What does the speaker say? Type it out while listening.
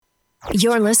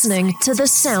You're listening to The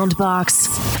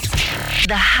Soundbox,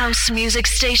 the house music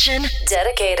station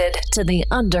dedicated to the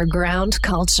underground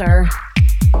culture.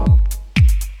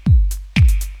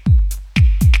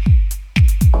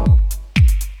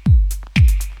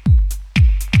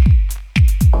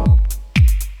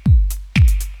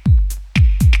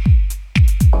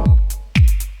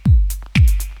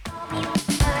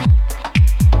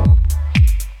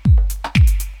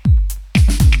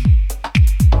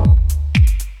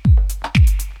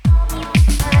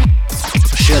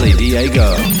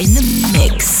 Diego in the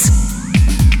mix.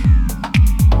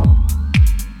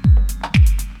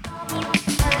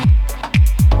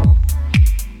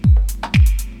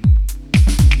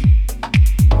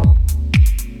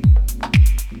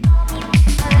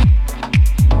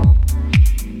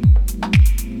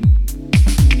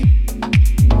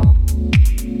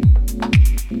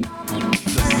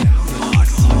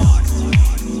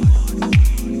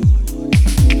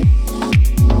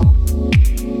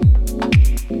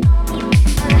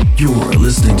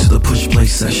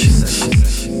 Sessions.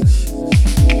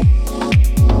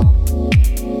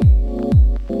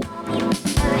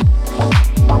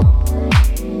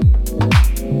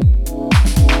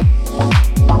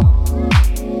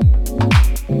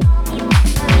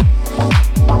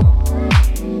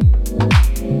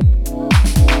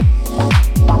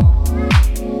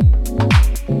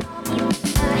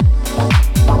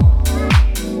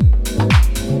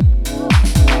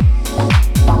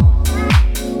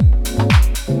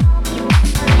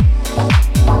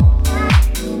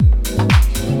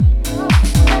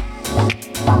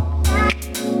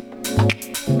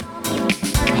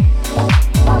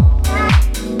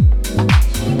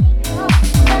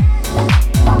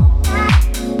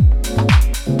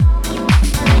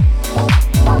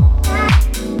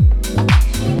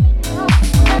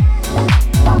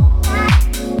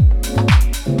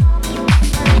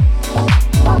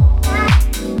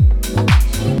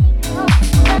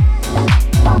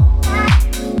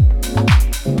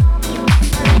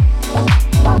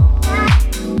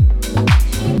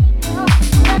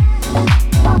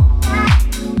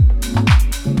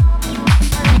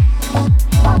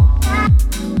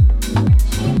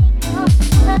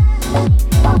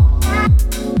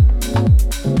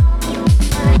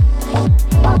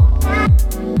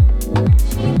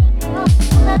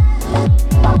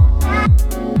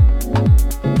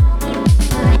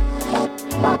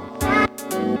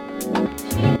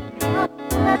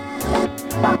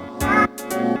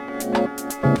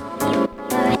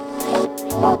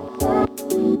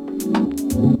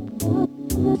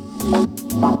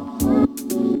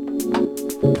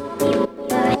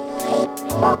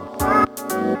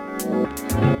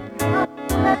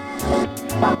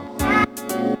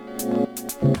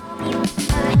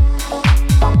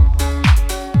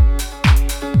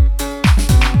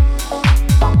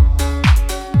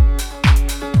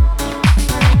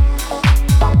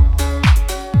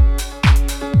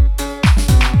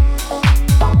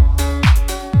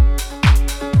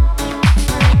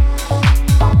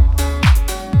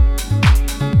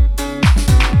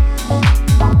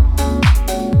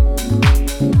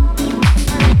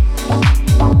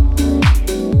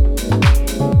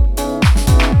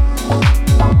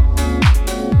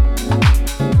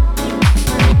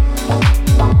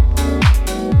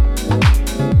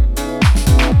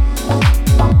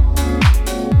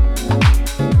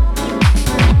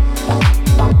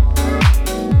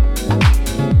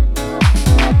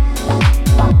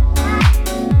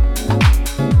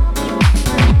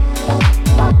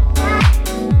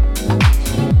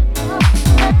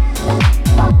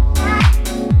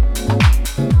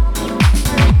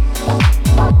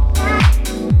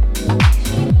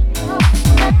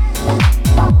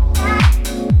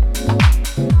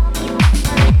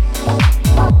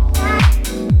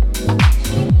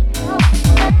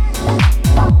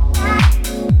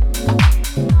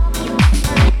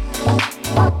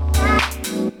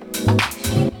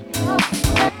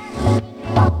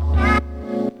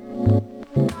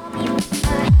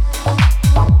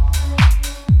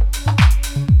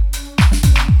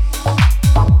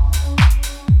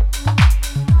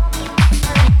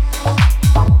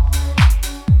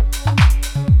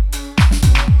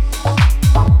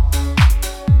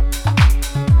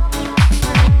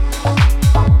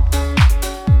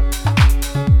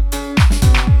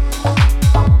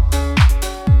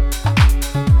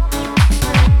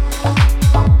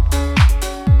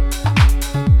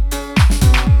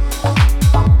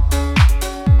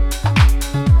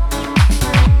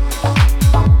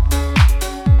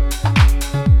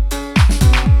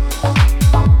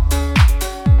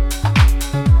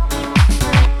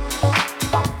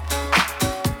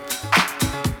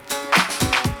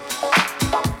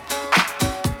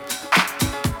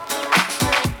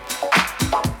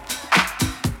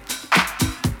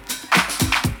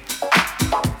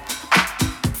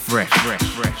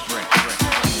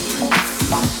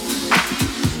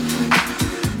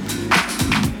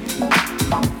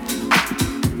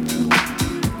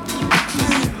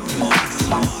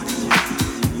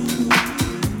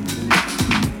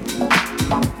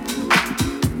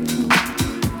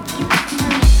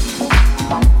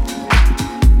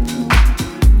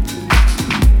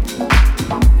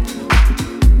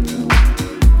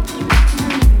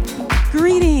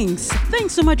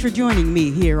 so much for joining me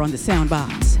here on the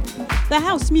Soundbox, the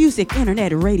house music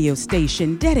internet radio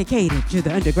station dedicated to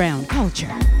the underground culture.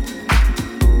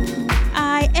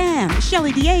 I am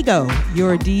Shelly Diego,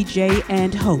 your DJ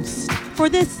and host for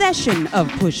this session of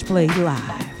Push Play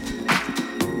Live,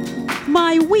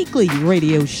 my weekly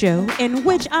radio show in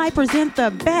which I present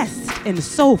the best in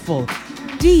soulful,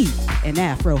 deep, and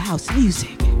Afro house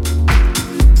music.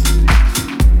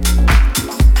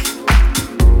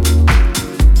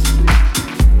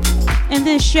 In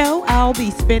this show, I'll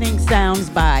be spinning sounds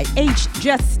by H.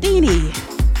 Justini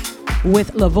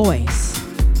with La Voice,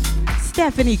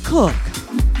 Stephanie Cook,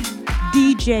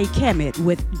 DJ Kemet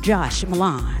with Josh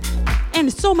Milan,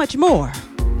 and so much more.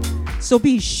 So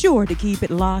be sure to keep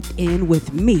it locked in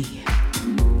with me.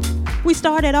 We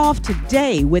started off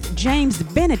today with James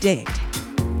Benedict,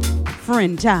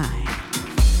 Friend Time,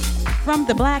 from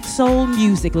the Black Soul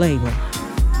Music label.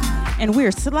 And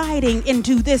we're sliding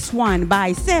into this one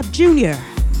by Seb Jr.,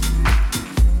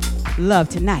 Love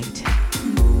Tonight.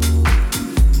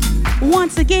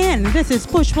 Once again, this is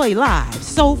Push Play Live,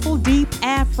 soulful, deep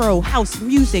Afro house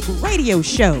music radio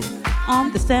show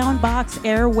on the Soundbox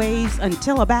airwaves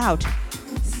until about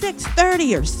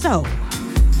 6:30 or so.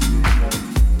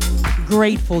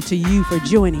 Grateful to you for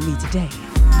joining me today.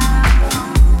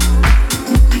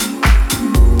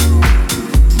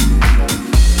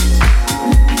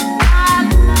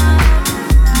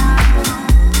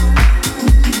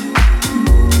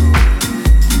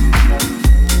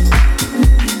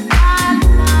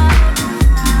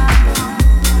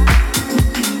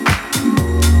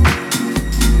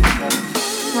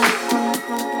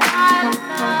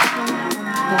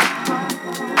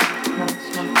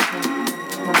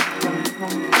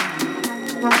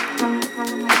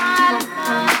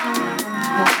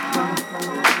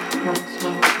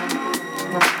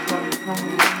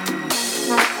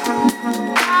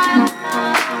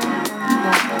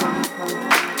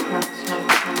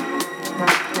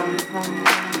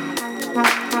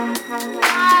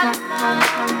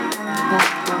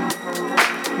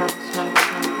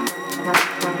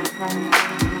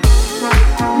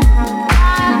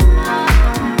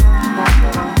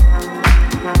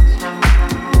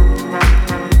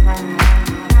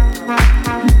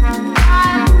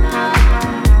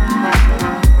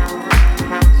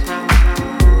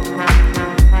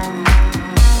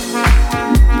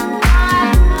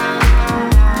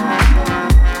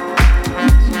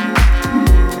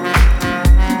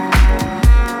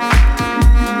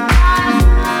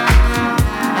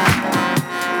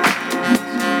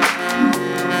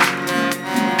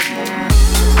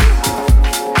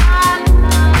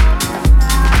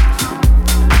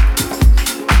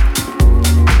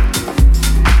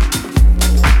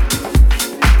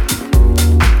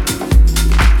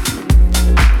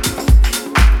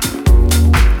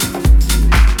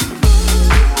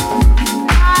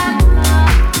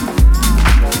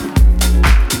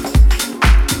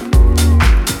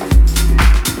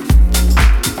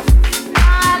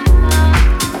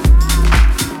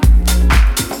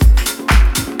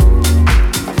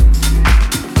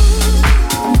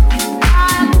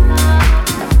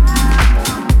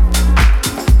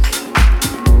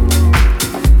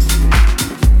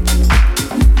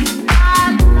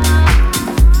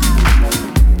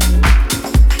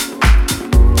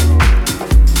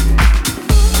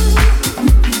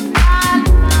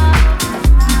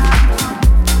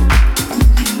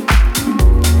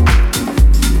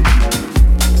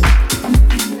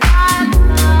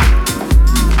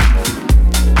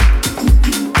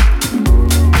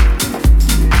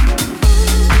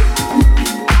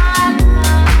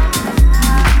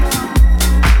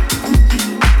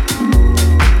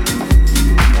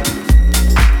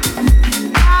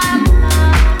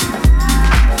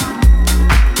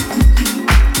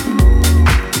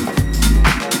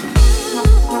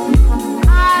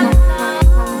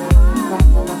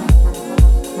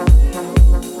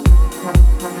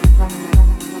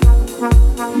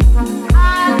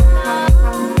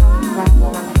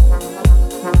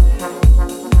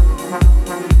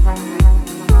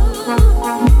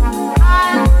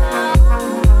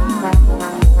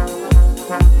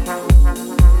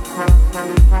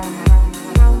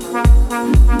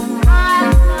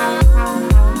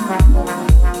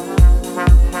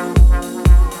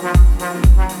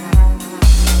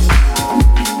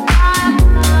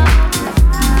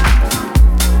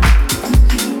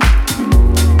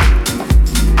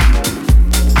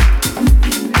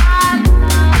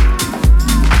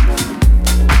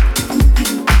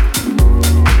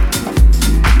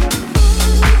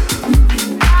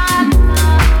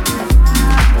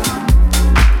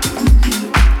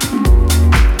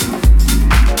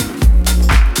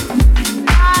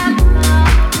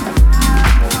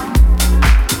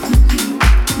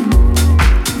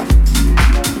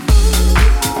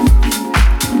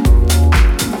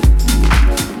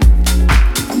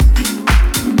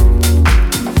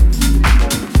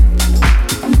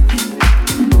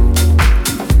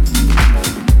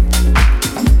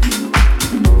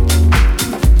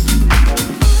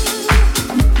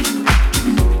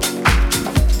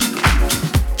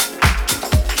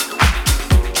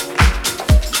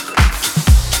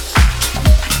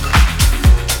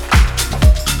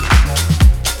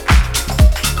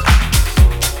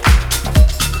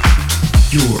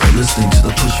 You're listening to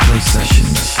the Push Play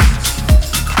Sessions.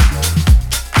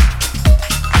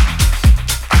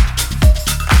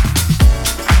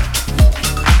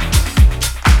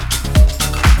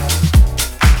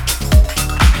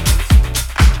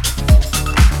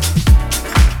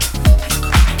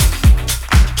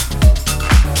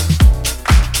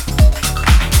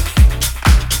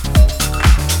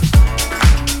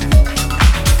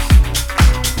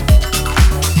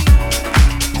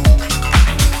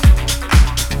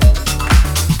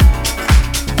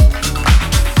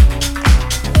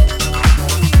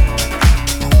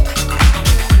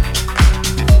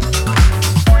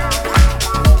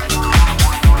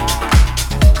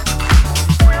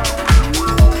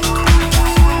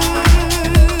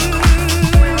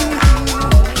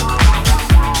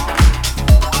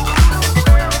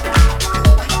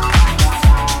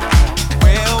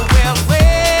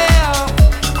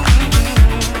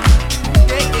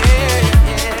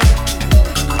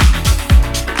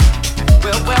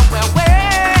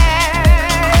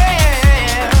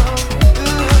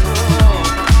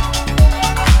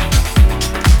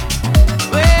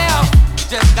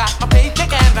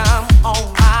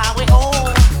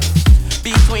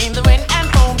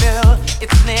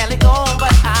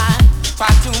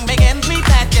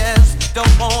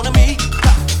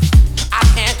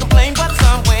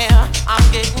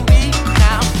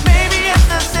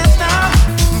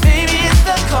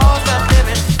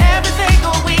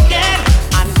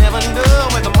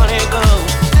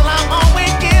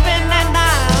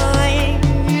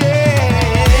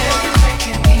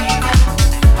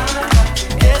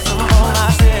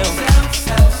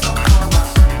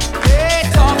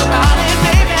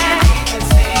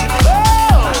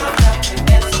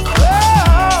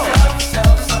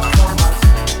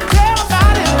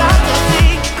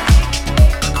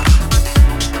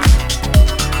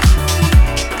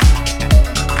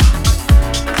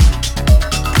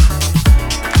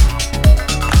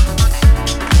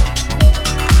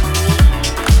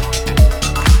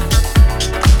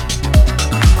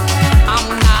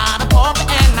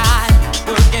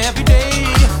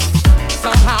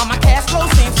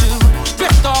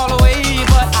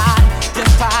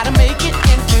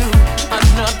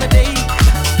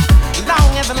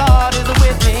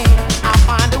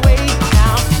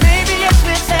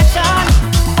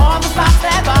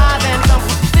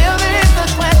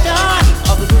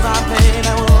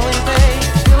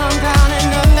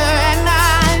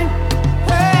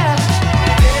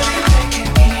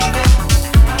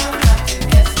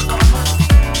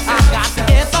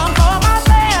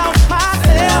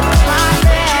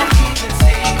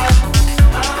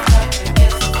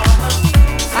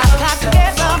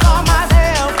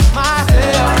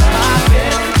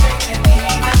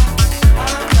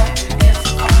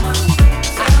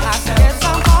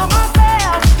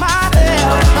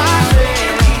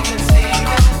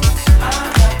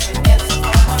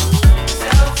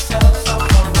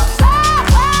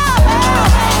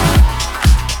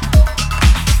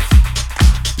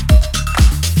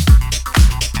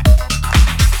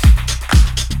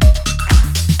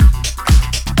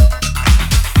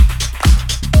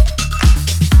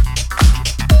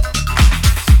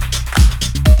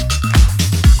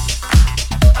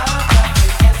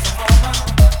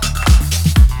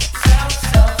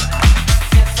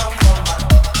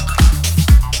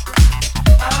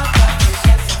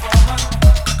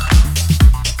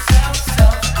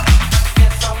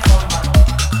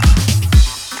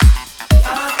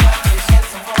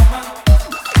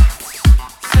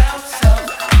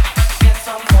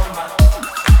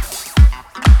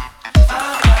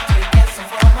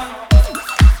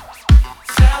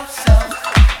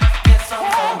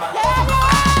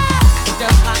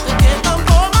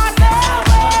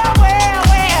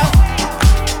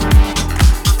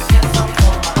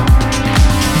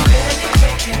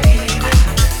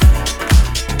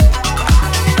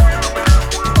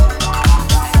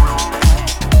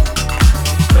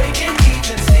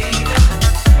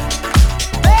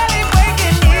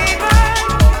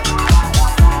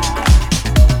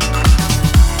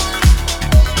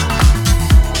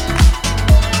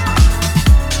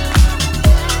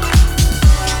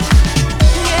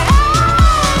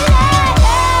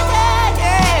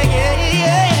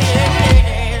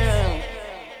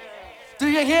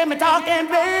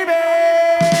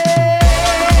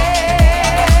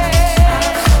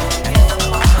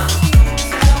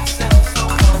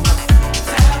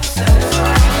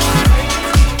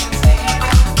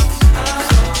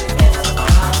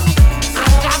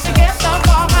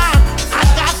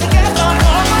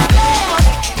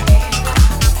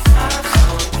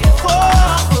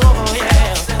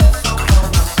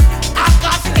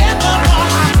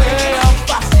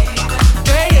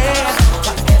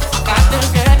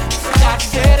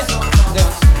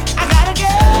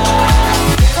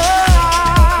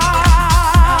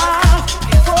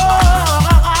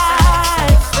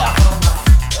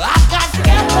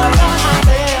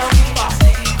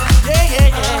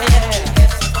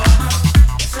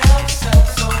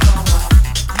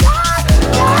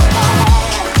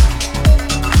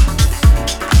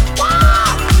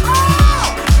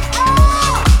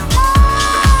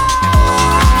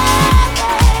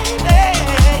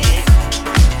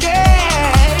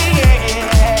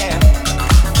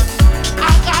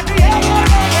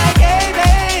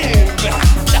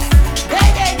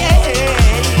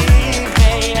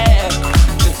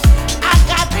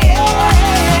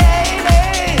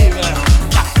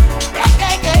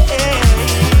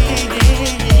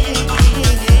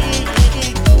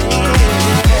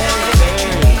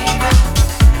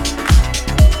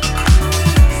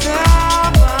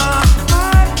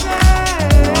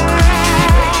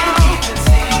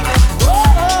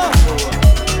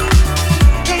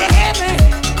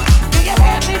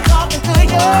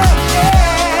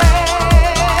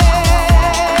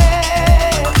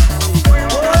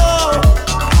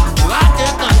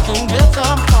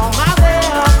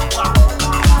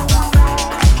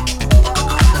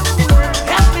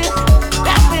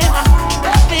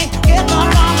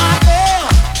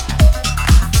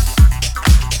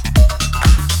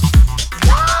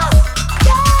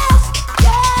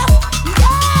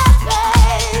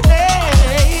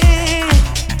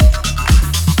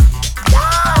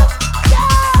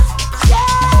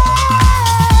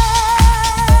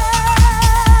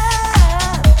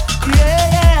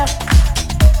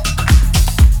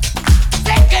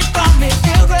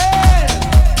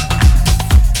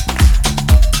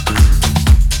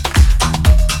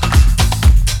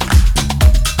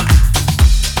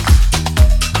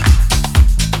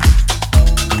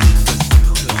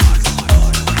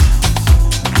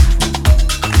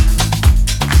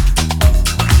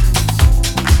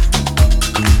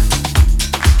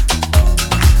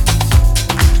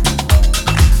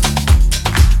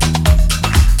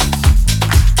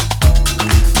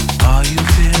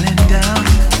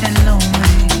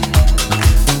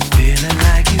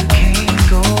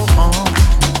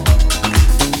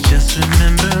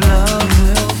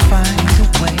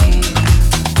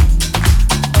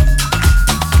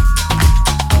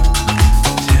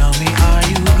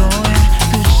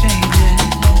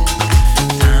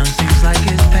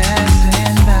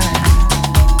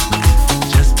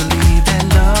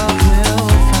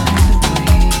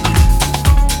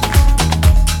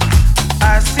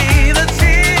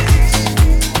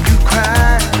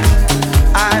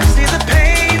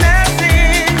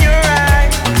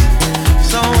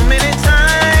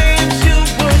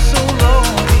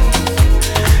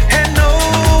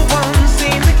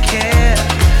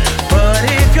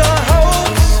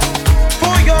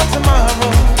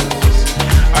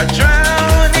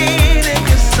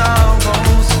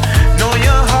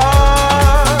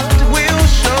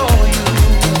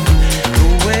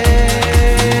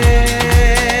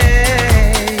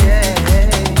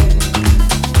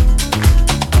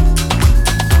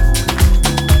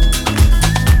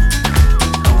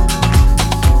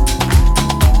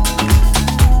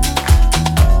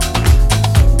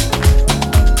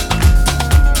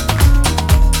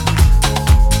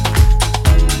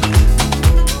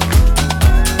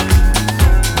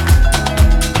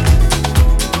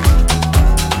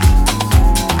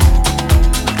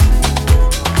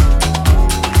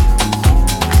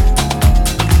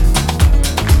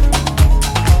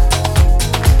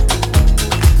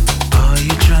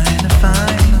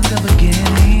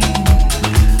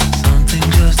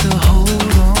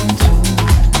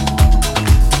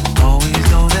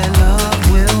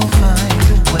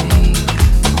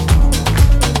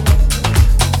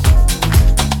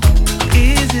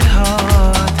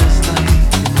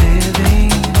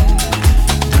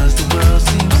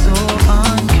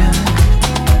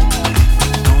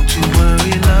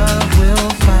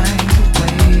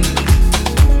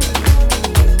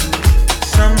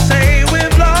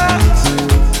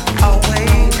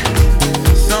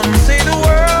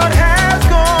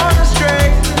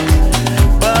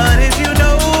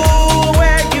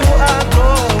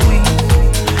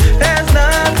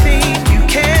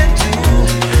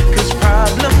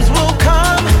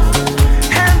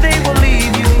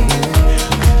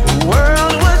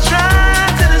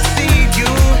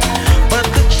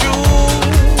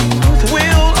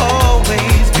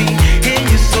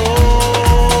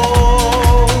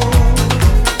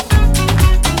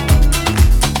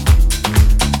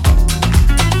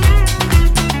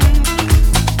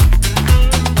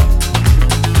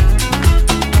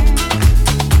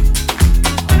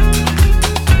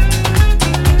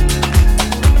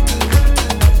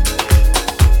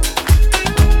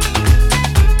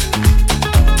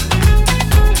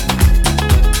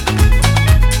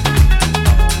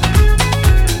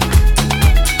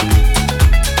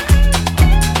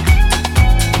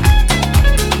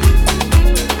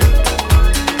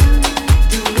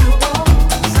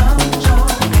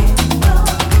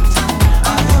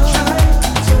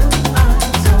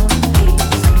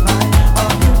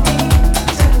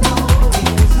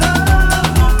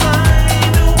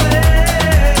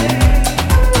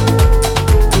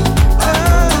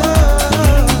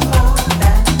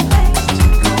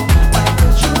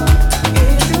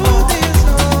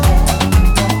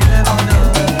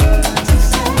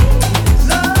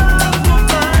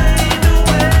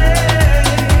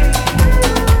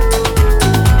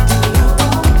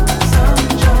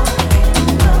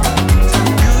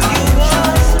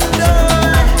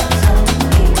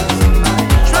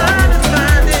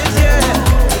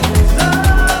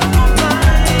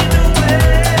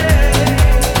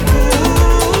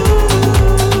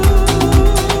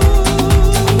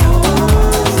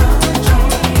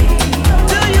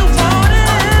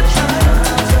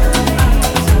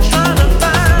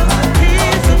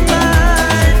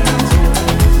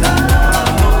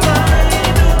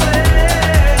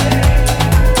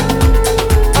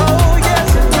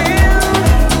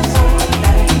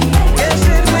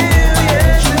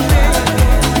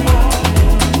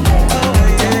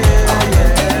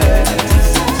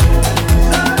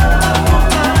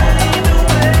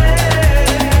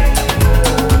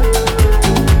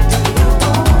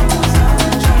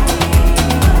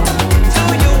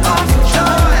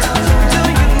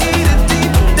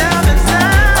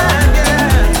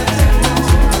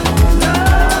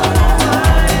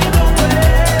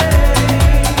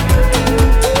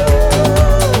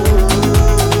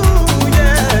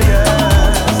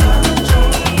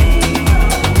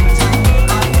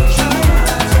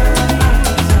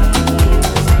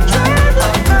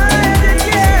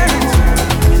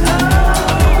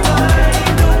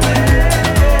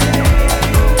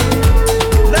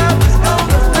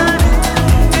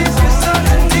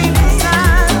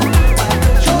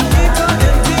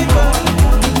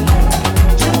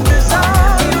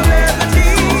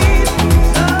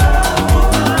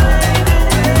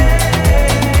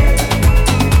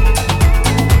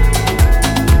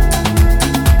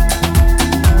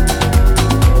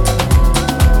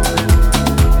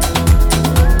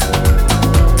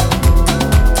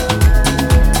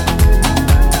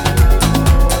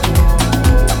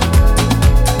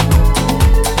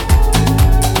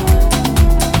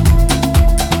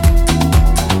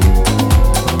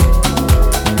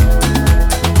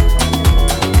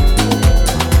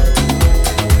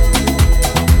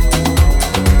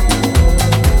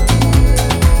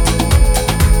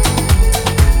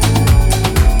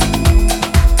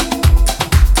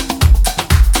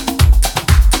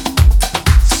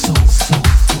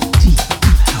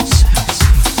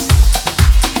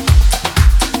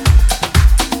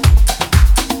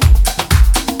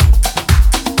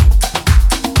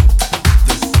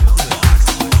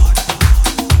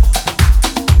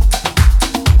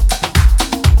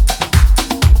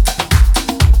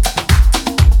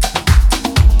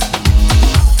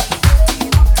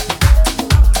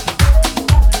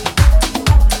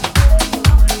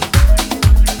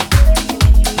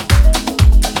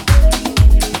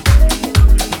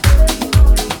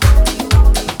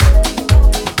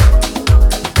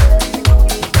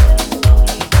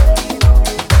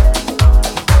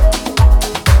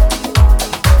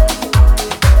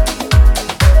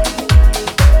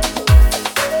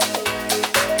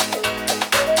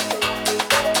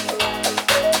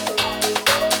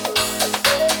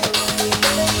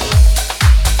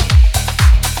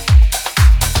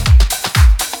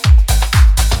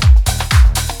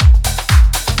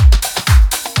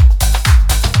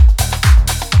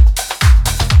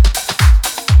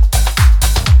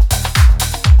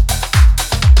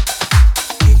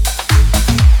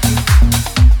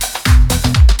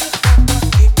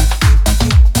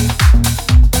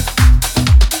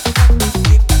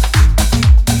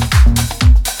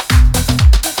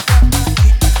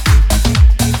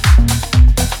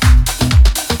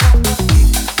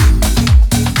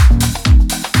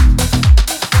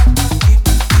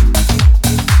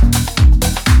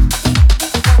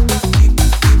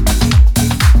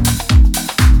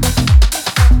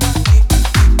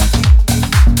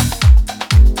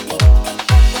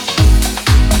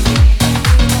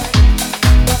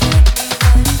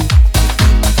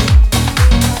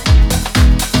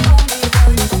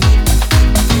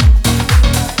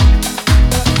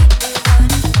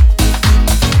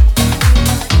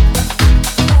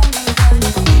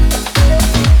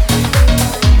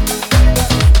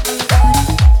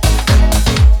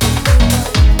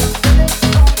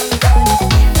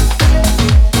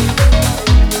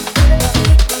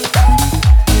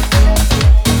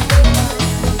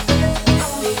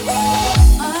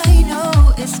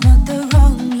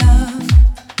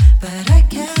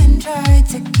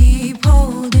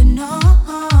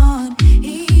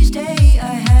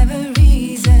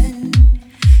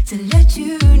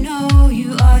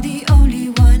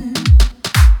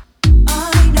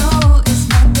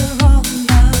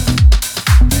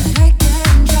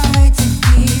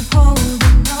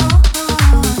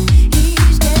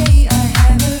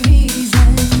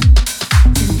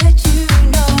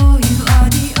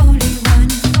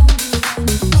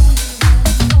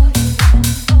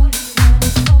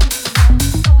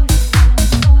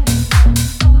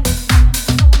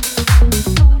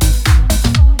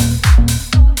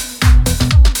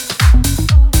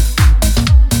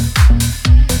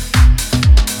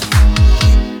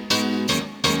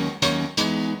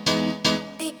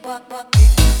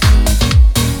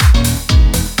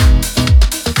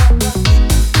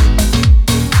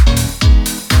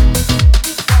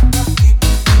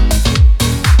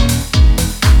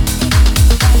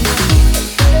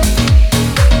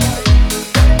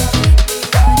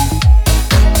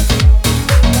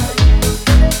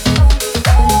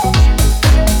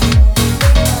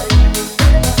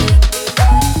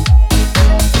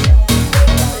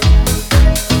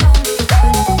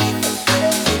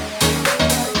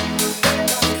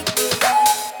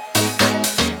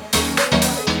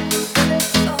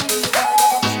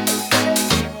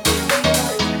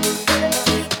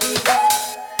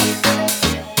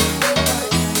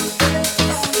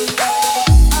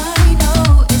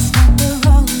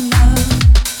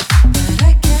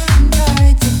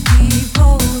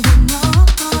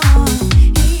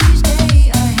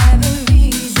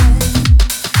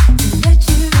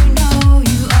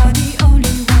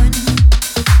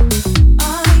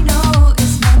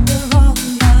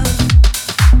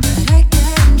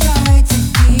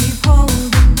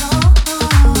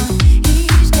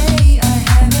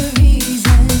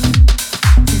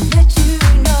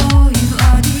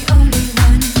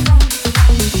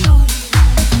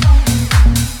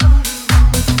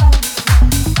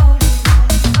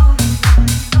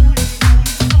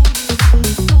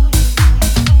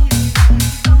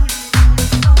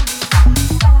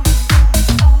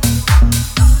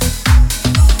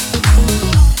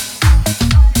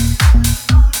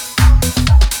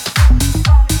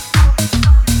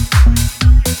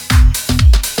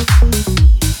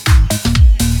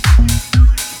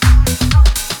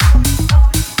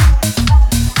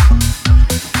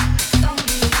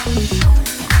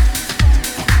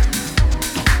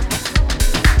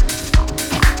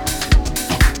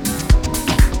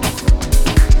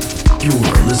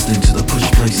 listening to the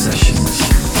Push Play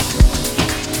Sessions.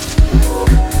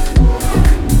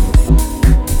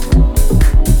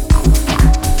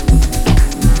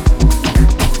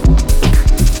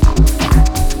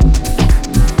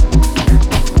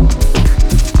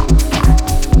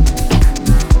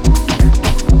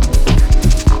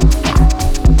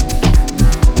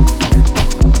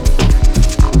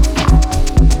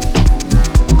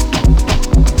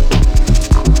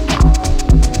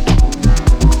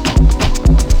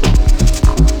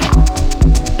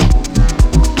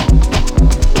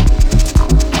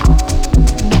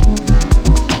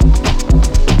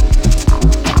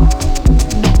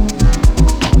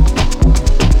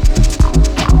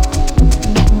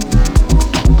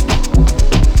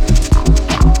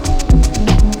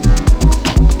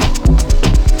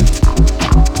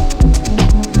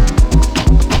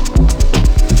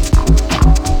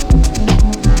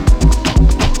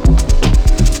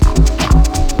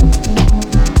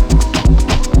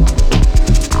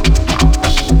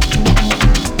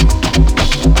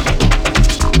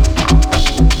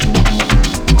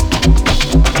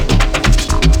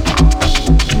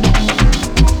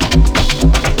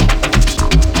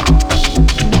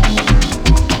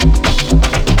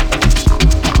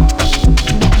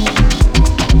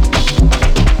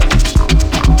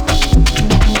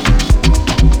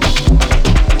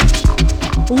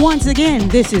 Once again,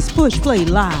 this is Push Play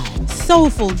Live,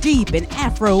 soulful, deep, and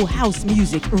Afro house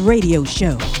music radio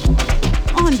show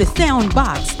on the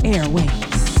Soundbox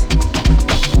airwaves.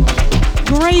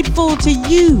 Grateful to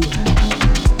you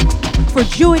for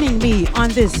joining me on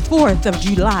this 4th of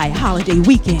July holiday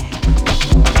weekend.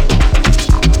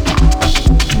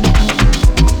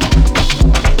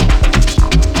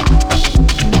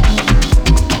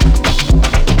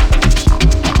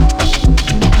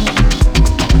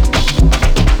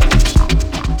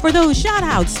 For those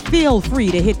shout-outs, feel free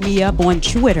to hit me up on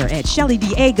Twitter at Shelly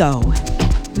Diego.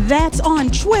 That's on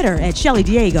Twitter at Shelly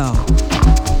Diego.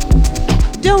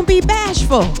 Don't be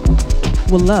bashful.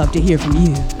 We'll love to hear from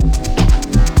you.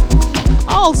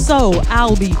 Also,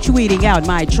 I'll be tweeting out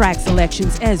my track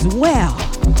selections as well.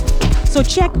 So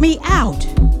check me out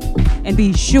and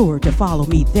be sure to follow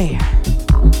me there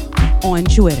on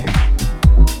Twitter.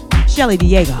 Shelly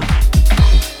Diego.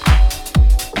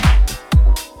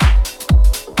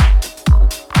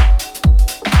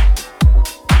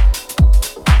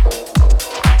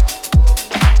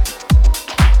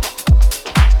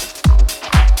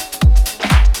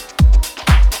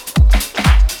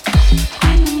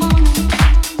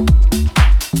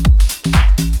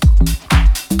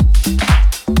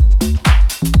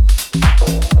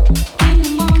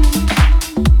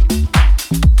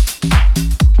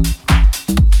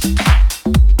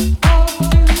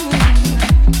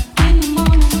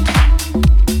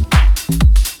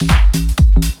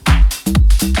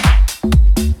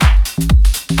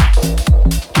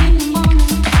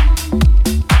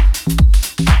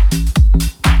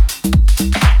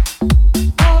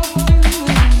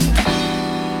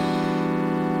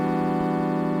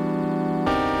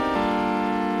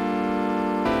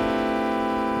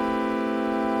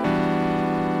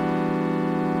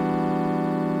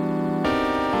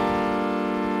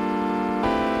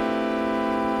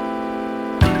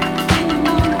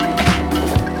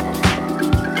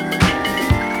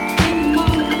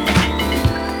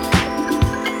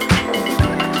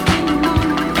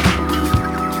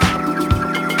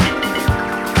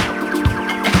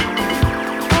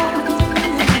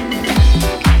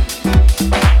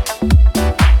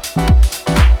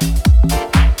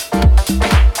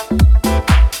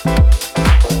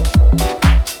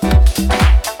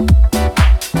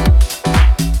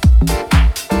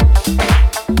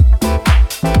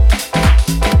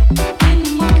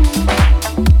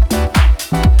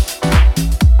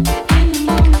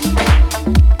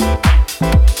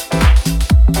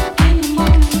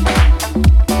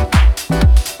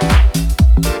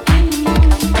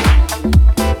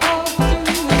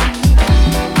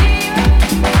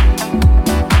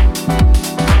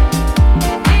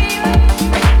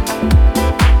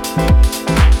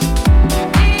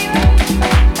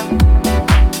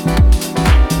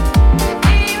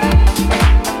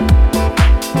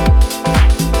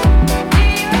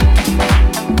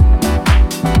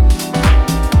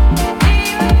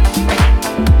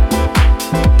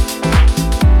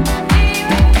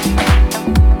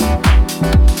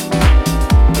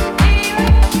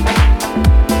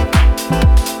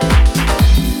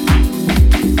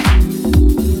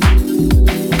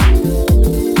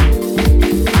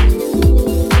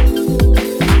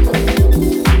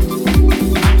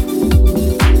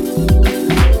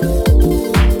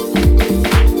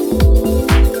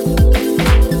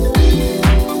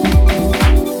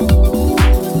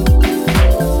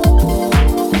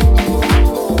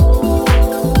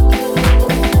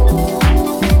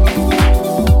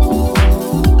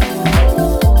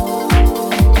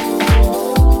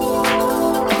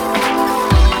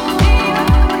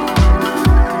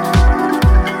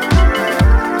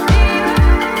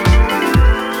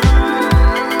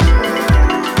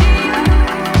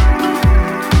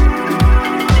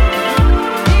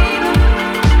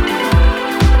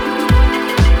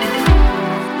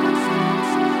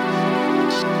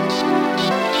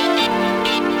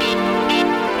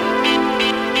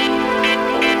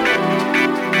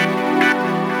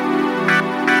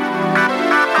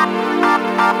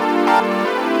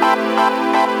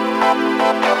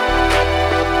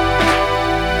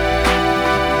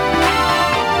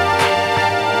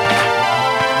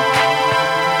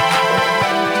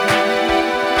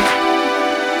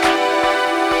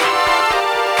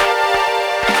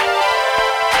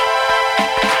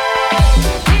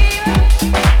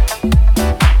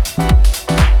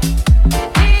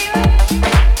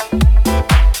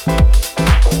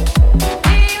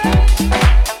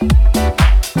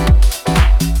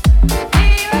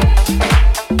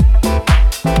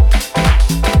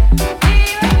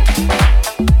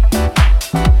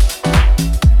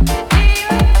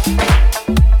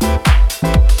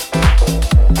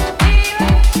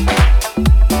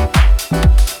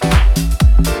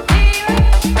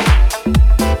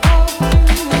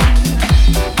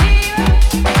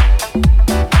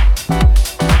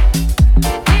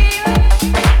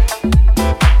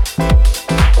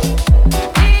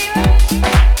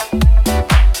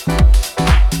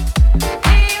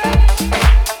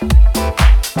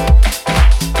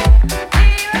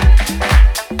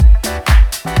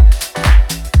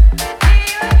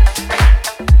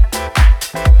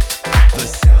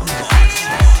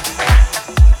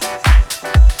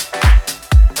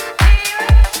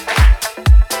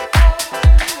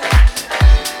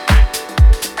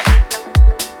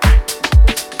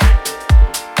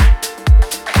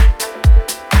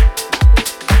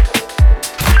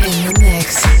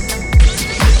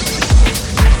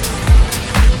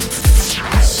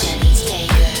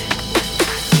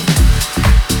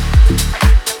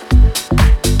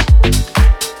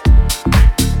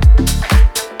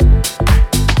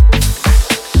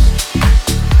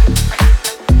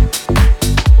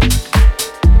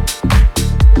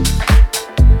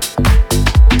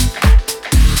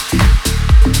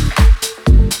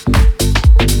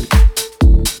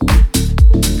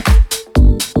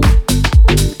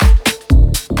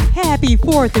 Happy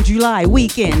 4th of July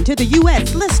weekend to the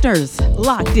U.S. listeners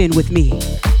locked in with me.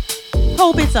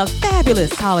 Hope it's a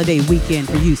fabulous holiday weekend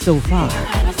for you so far.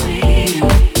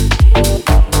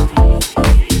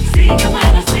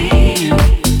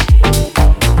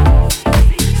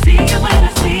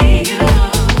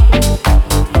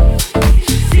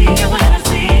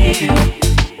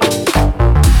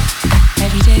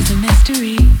 Every day's a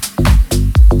mystery.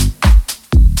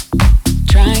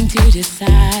 Trying to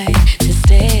decide to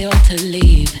stay or to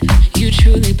leave. You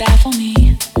truly baffle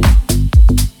me.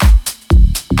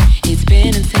 It's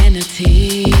been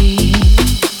insanity.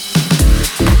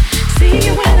 See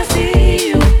you when I see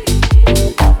you.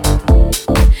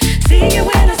 See you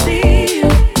when I see you.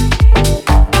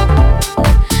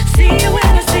 See you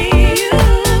when I see you.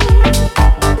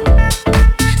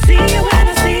 See you when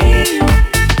I see you.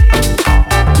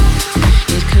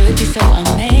 It could be so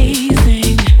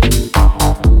amazing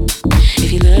if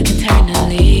you look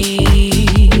internally.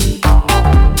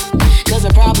 'Cause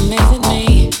the problem isn't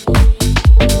me.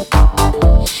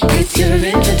 It's your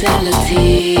infidelity.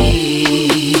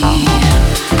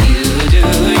 You do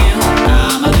you,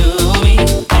 I'ma do me,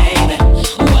 baby.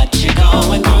 What you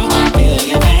going through? Feel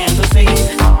your fantasies.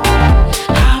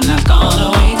 I'm not gonna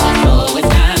wait, so it's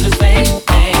time to say,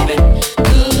 baby,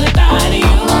 goodbye to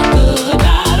you,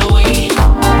 goodbye to we.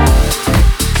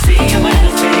 See you when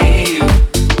I see you.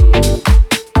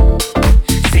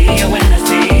 See you when I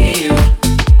see you.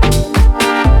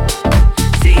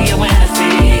 See you when I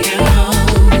see you.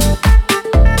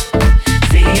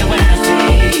 See you when I see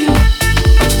you.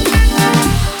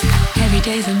 Every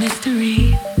day's a mystery.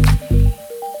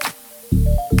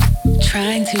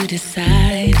 Trying to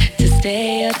decide to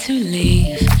stay or to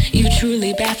leave. You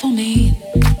truly baffle me.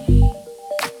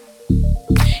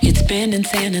 It's been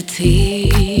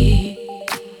insanity.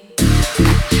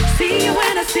 See you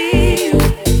when I see you.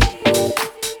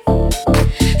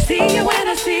 See you when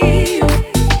I see you.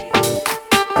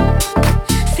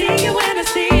 See you when I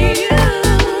see you.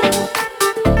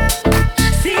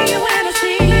 See you when I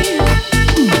see you.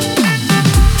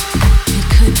 It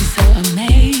could be so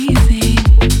amazing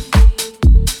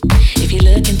if you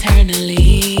look internally.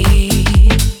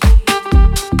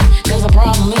 'Cause the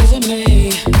problem isn't me.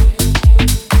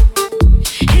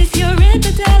 It's your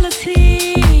infidelity.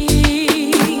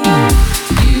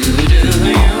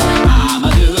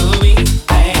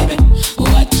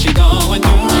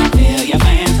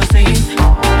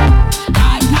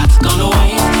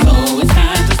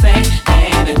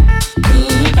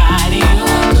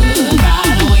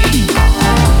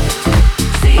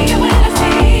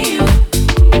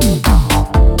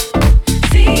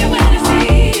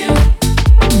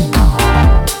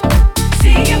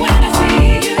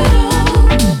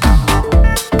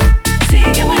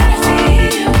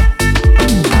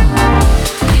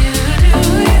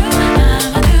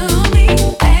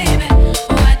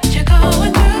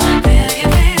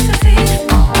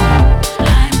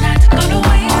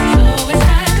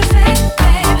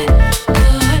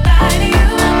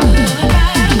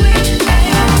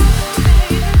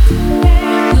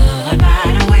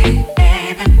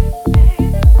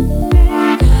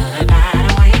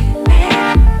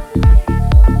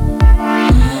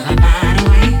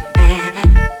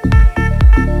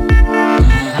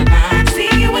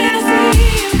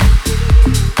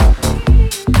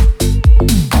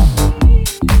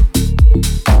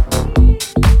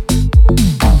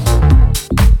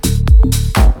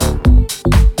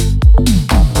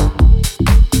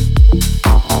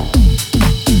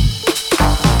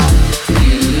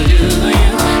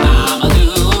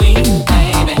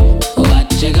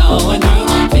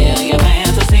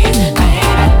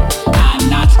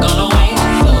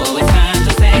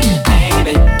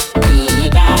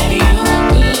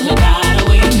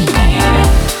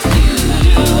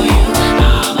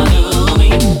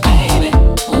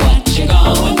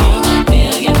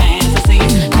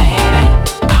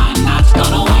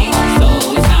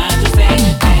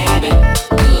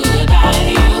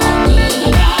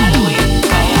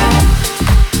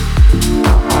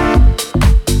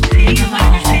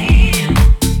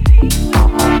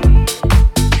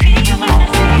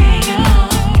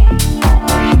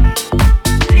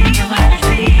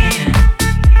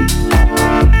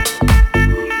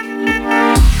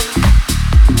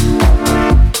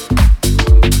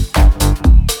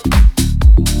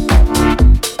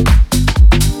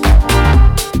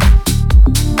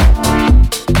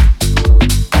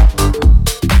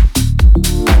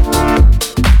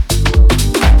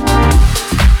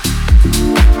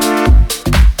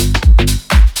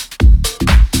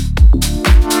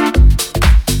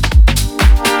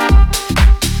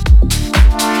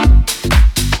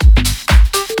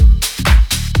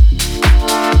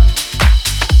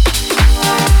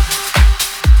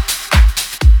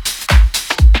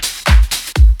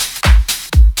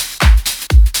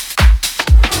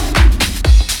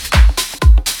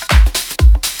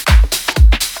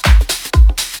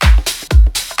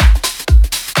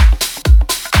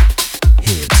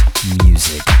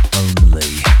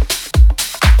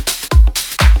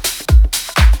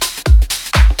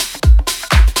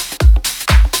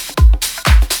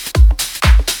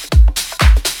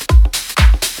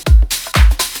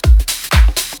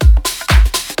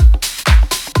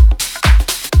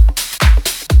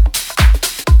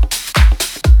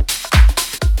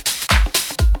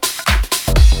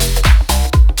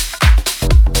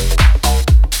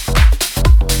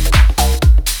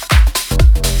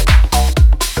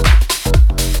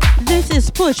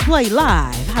 Push Play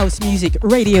Live House Music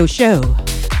Radio Show.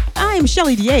 I am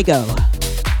Shelly Diego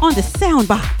on the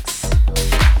Soundbox.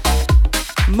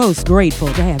 Most grateful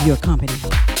to have your company.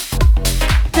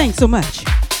 Thanks so much.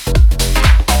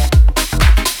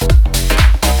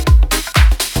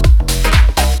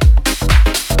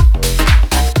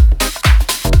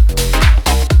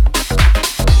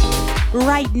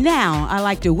 Right now, I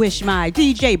like to wish my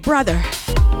DJ brother,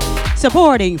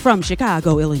 supporting from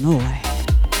Chicago, Illinois,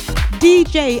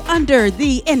 DJ Under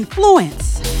the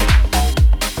Influence,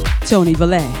 Tony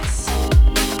Velez.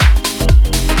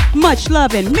 Much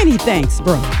love and many thanks,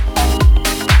 bro.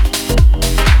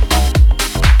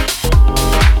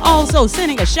 Also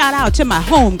sending a shout out to my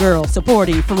homegirl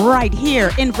supporting from right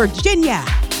here in Virginia,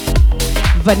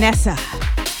 Vanessa.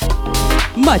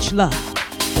 Much love.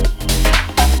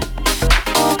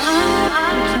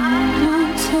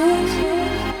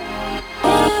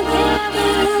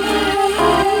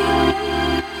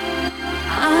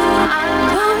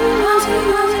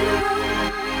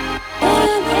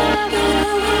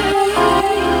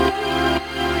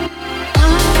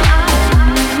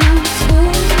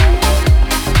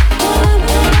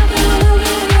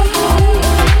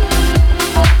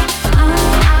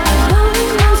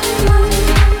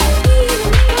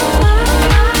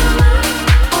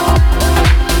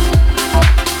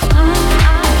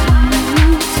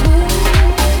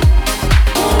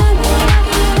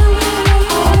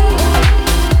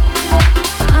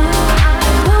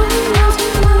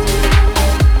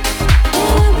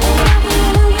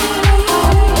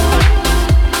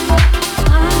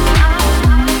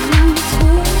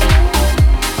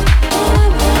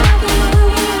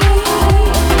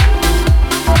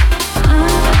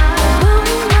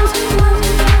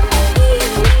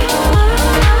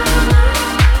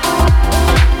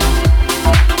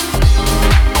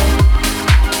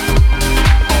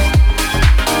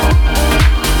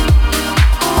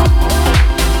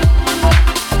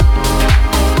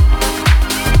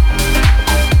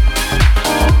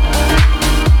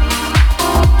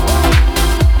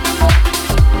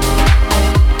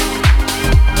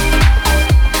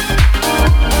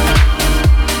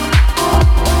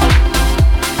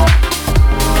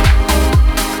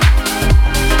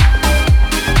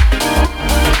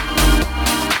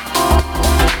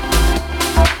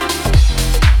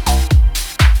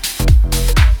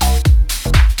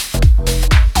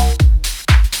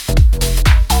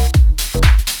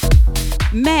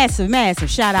 Massive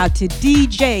shout out to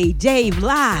DJ Dave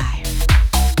Live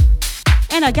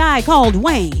and a guy called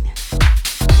Wayne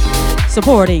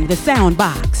supporting the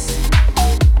Soundbox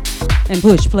and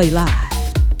Push Play Live.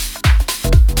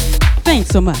 Thanks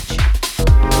so much.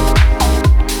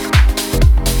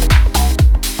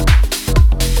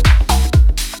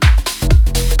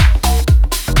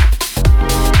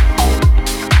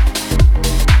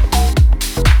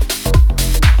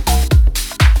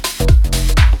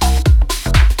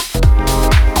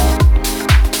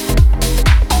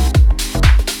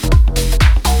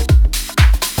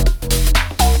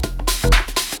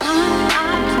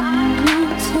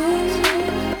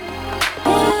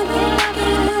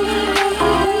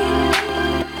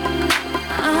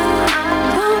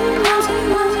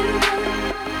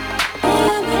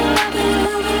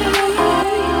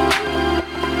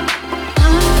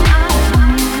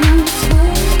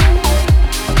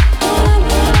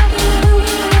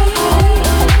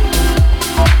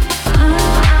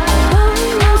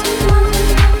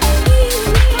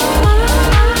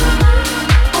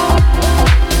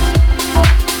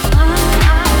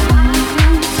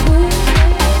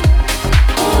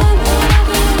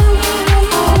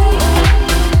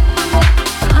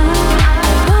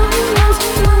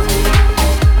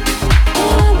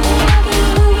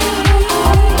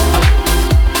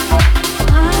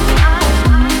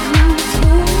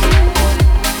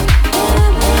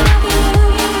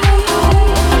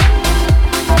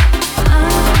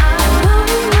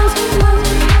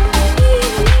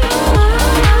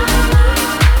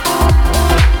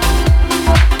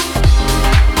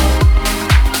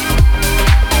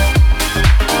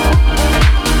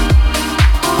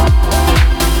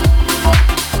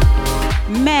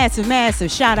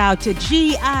 Massive shout out to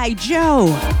G.I.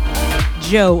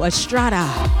 Joe Estrada.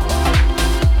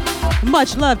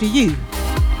 Much love to you.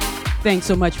 Thanks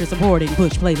so much for supporting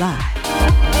Push Play Live.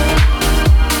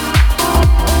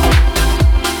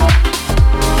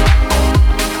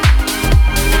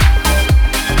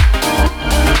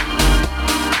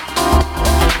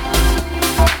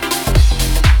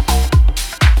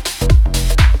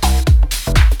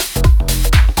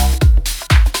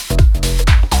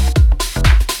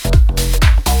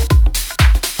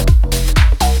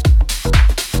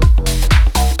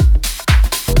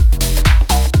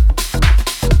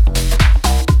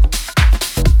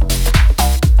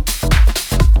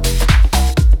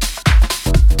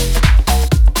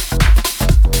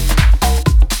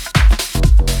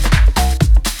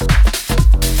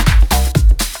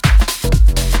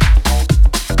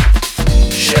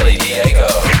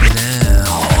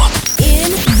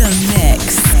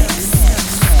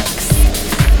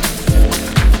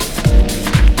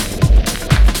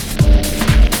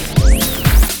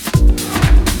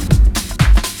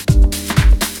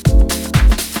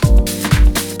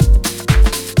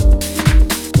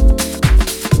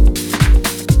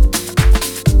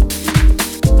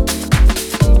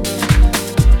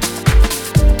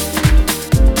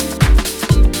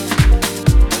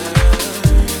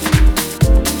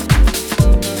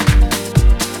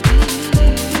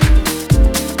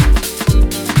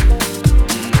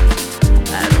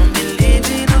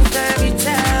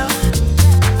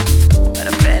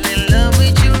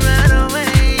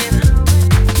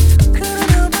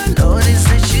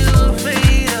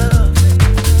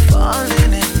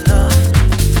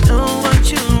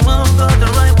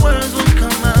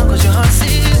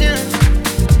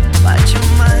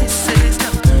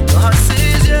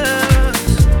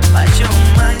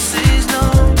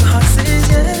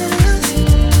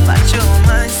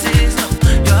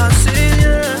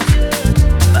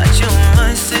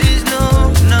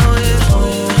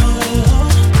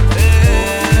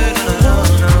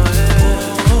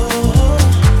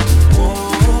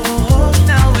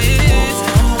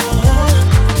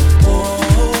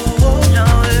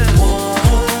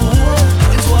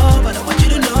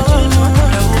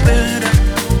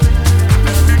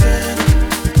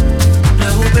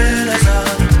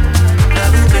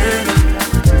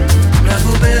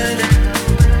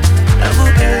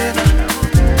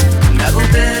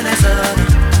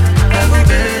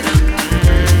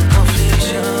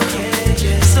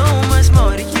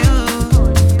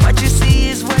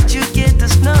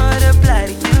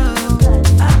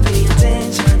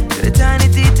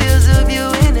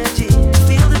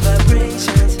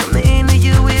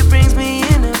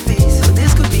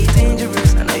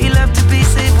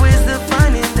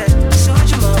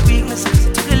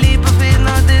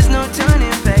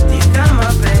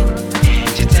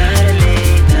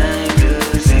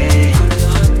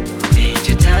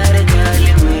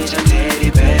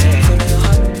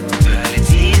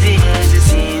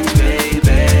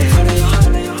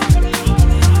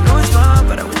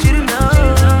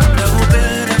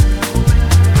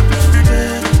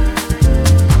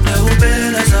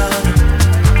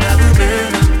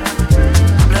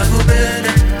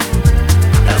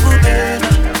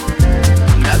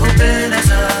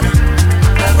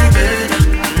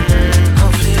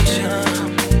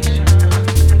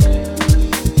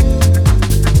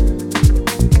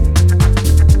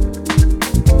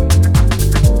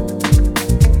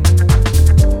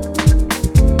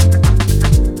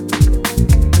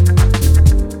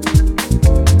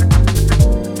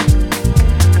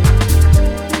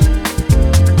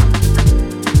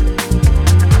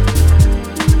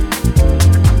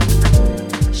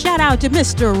 to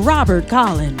Mr. Robert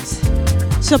Collins,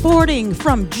 supporting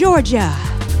from Georgia.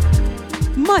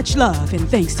 Much love and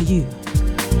thanks to you.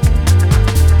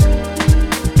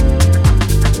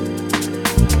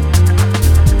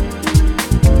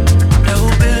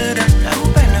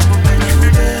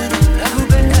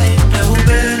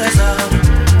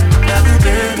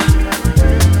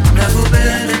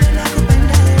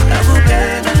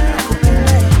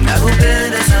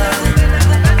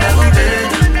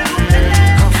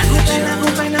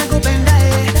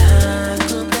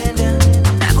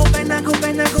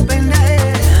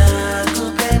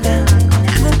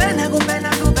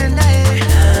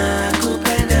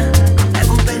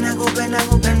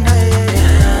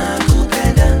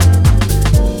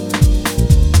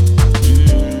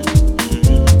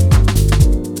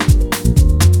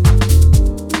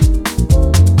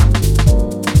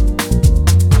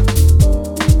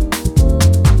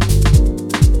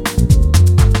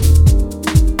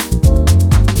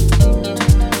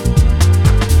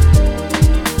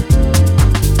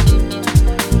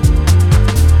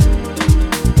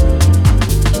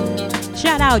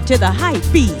 Out to the Hype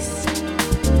Beast,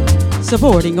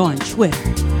 supporting on Twitter.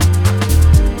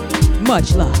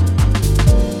 Much love.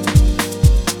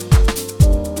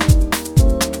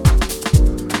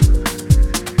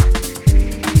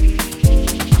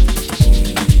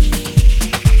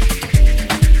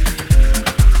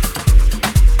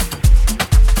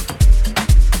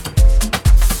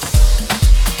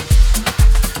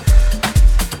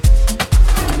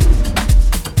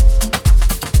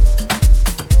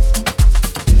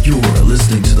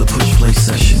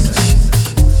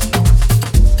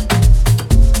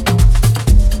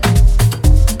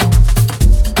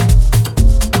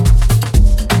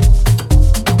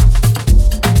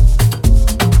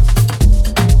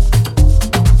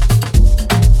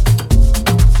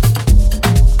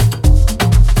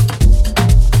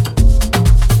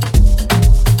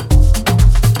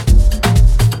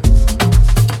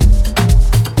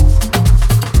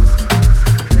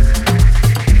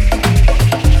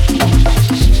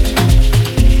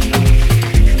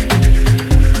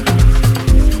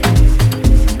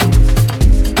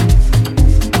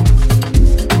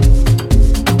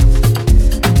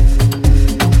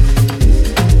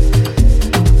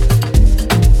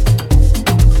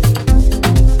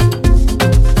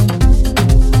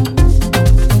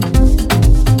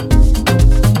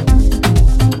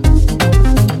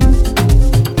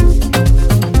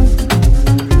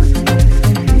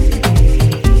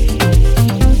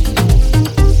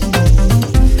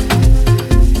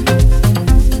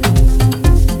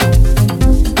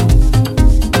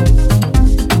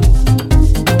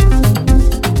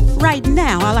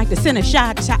 Send a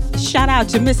shout out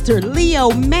to Mr. Leo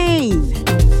Maine.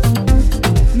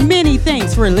 Many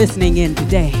thanks for listening in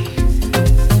today.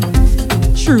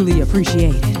 Truly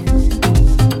appreciate it.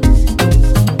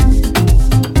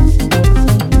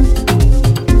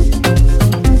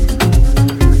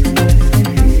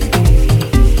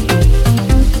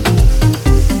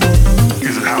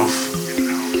 Is it house?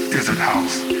 Is it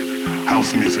house?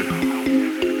 House music.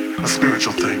 A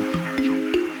spiritual thing.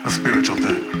 A spiritual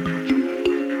thing.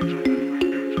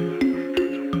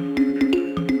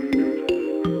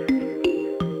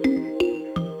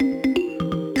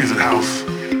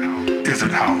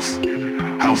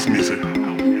 House music,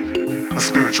 a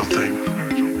spiritual thing,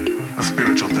 a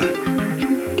spiritual thing.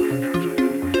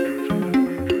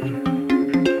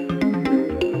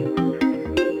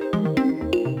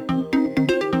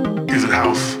 Is it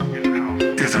house?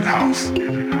 Is it house?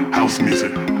 House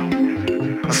music,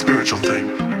 a spiritual thing,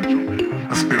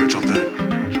 a spiritual thing.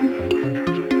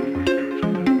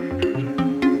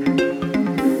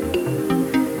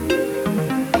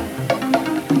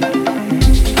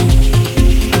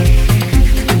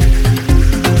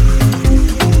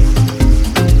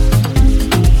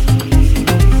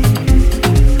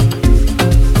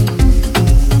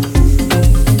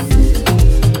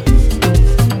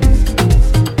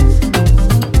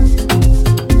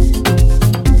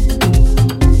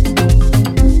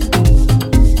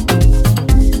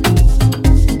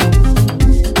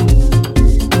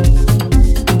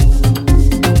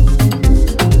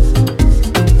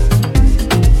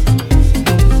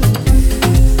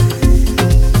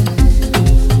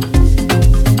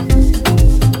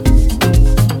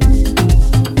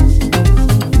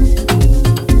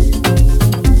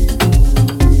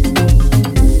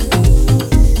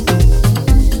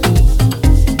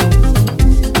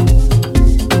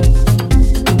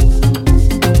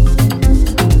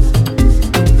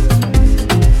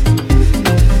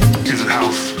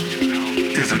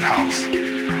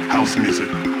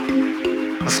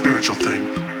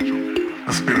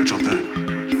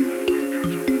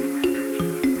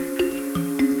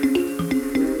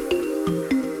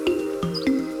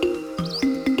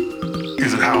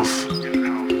 it house?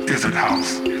 Is it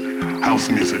house? House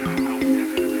music.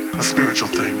 A spiritual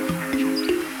thing.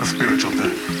 A spiritual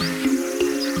thing.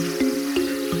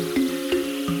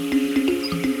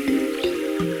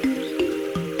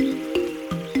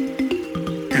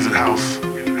 Is it house?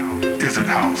 Is it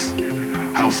house?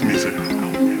 House music.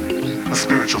 A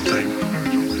spiritual thing.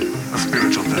 A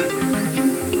spiritual thing.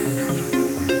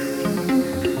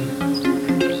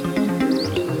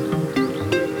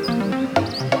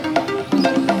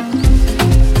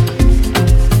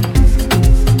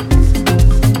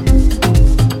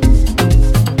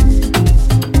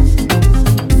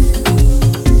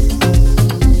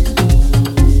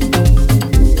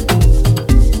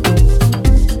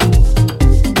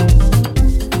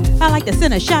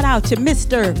 Send a shout out to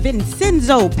Mr.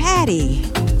 Vincenzo Patti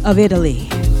of Italy.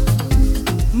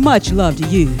 Much love to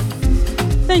you.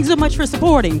 Thanks so much for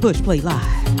supporting Push Play Live.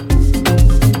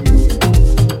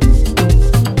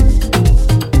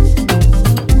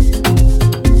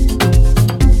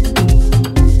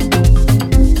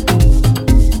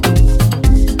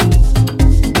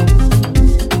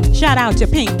 Shout out to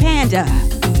Pink Panda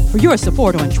for your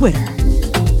support on Twitter.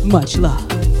 Much love.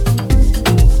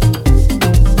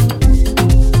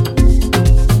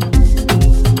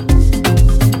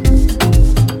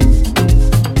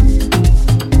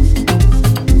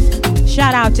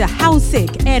 Shout out to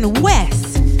Houseick and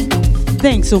Wes.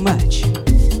 Thanks so much.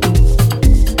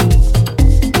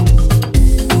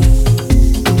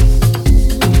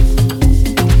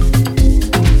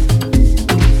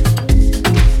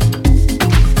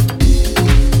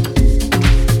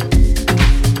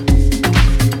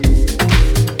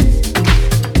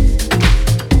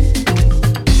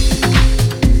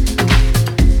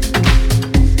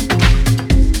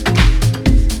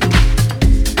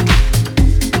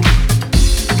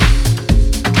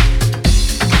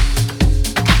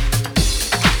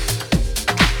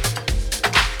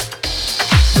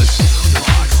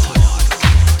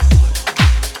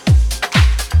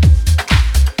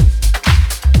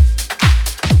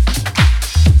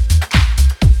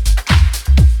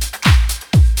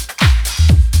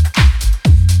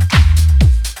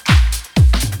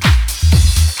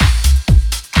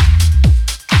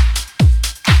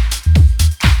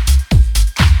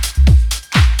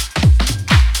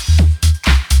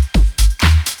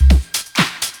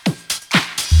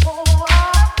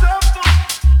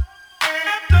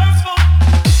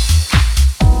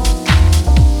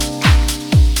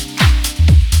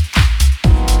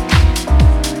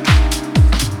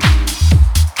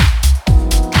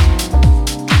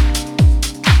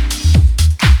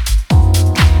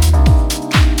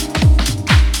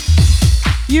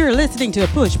 Listening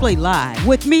to Push Play Live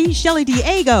with me, Shelly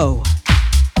Diego,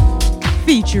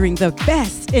 featuring the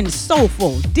best in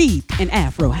soulful, deep, and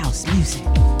Afro house music.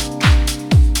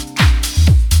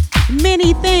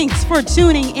 Many thanks for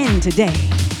tuning in today.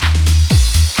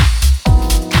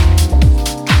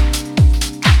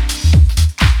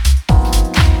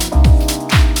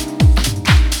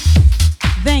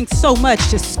 Thanks so much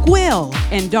to Squill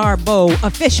and Darbo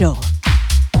Official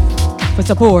for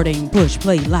supporting Push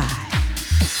Play Live.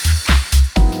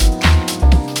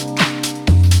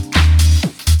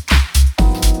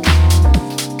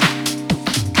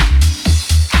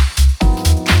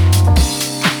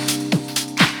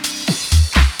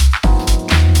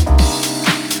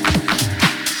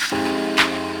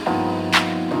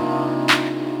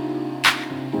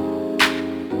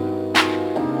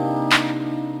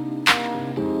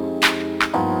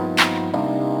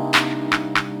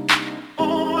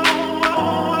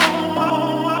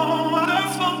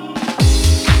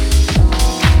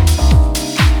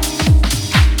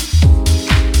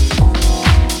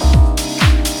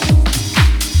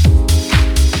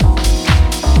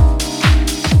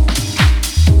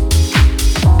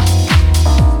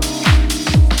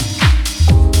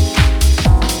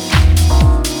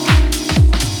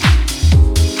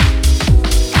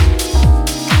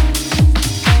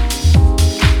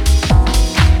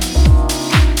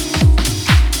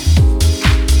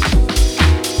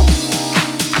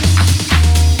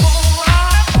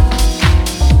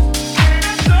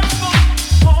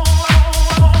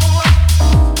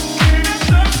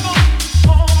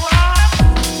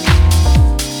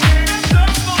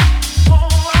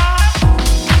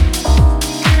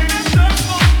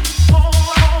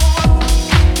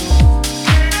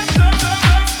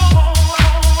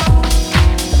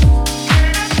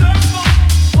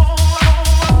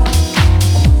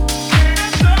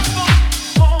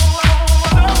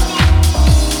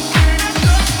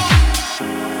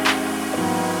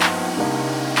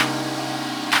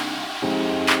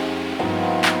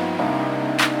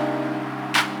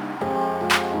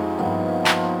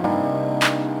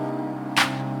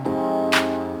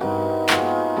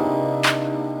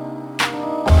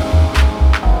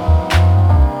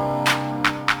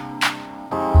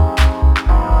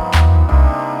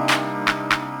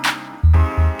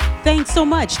 Thanks so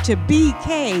much to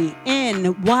BKNY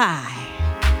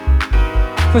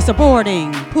for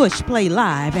supporting Push Play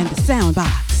Live and the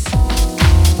Soundbox.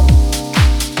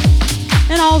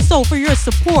 And also for your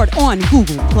support on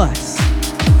Google+.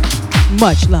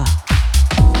 Much love.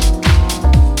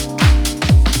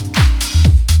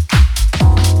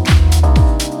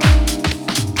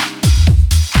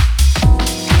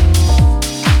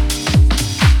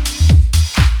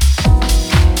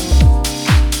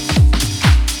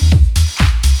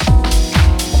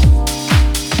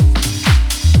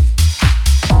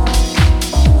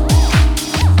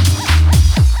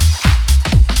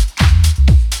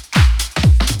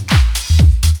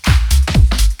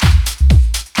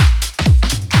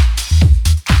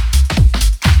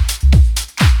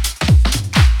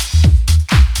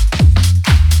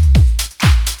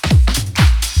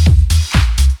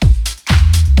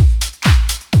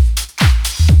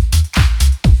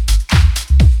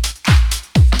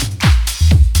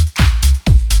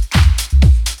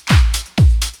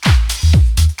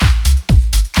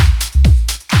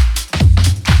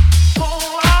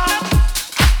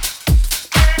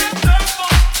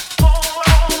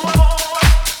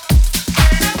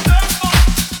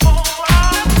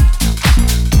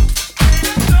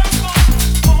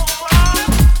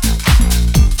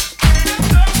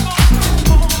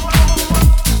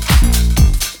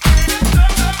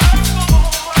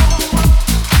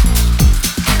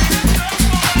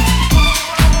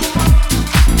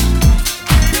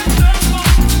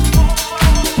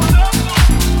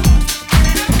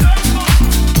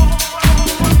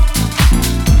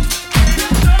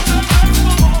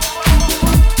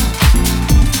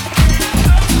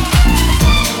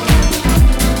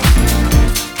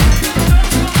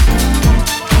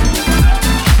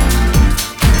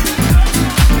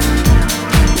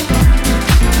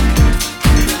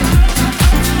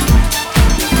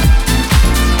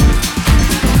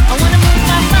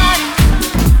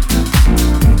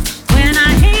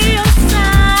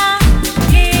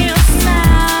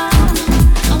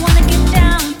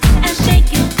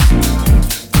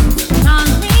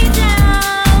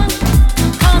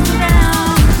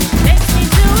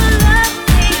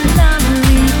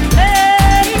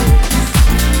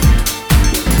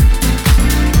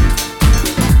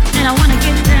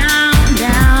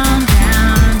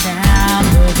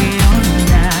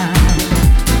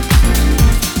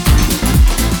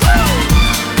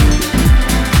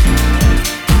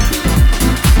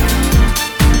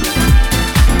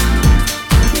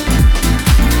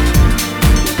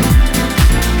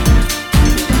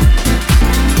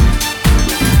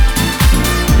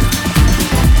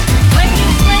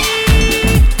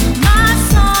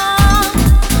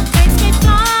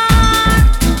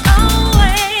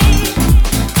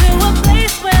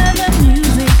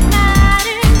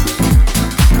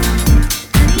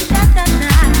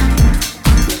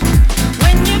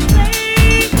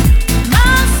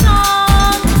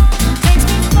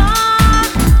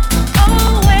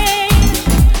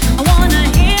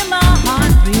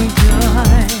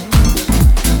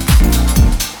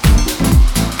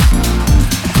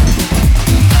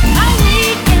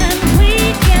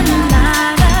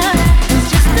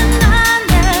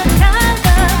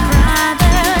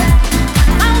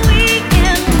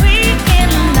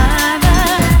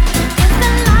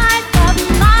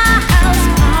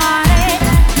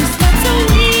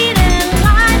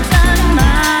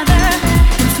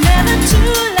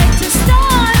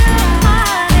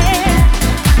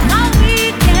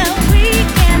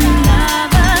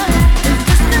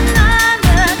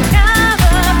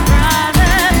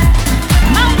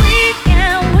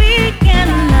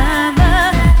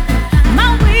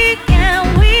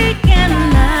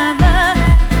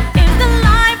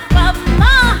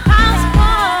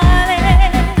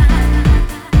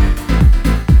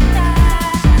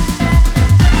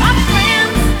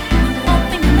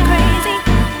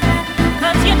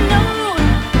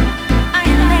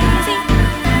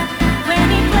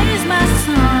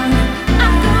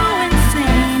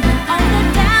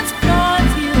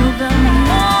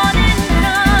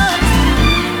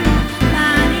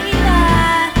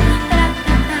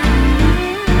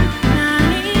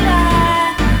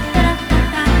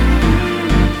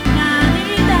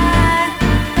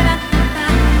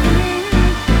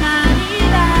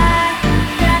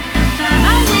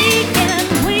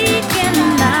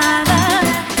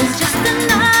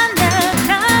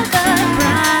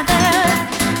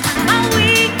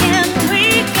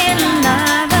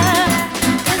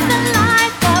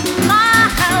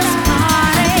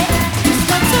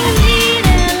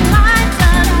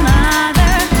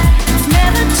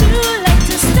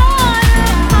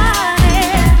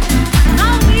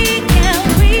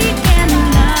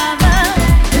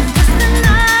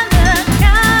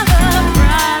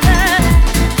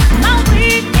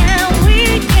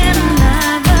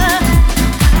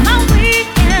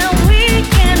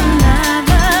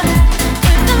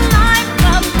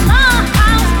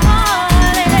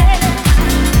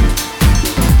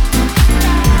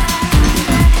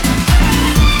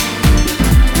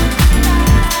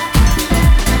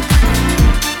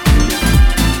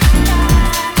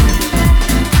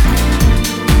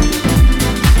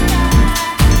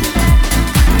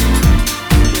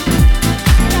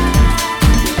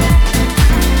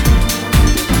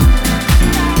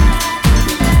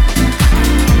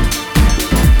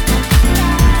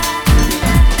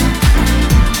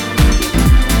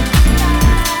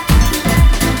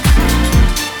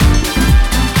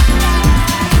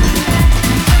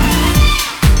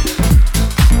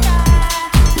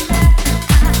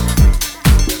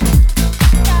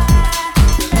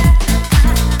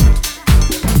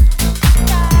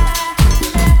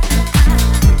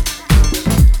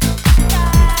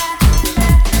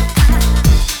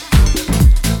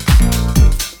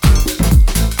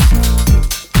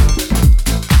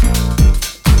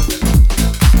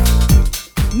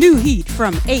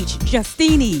 from H.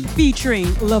 Justini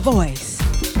featuring La Voice,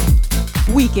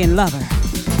 Weekend Lover.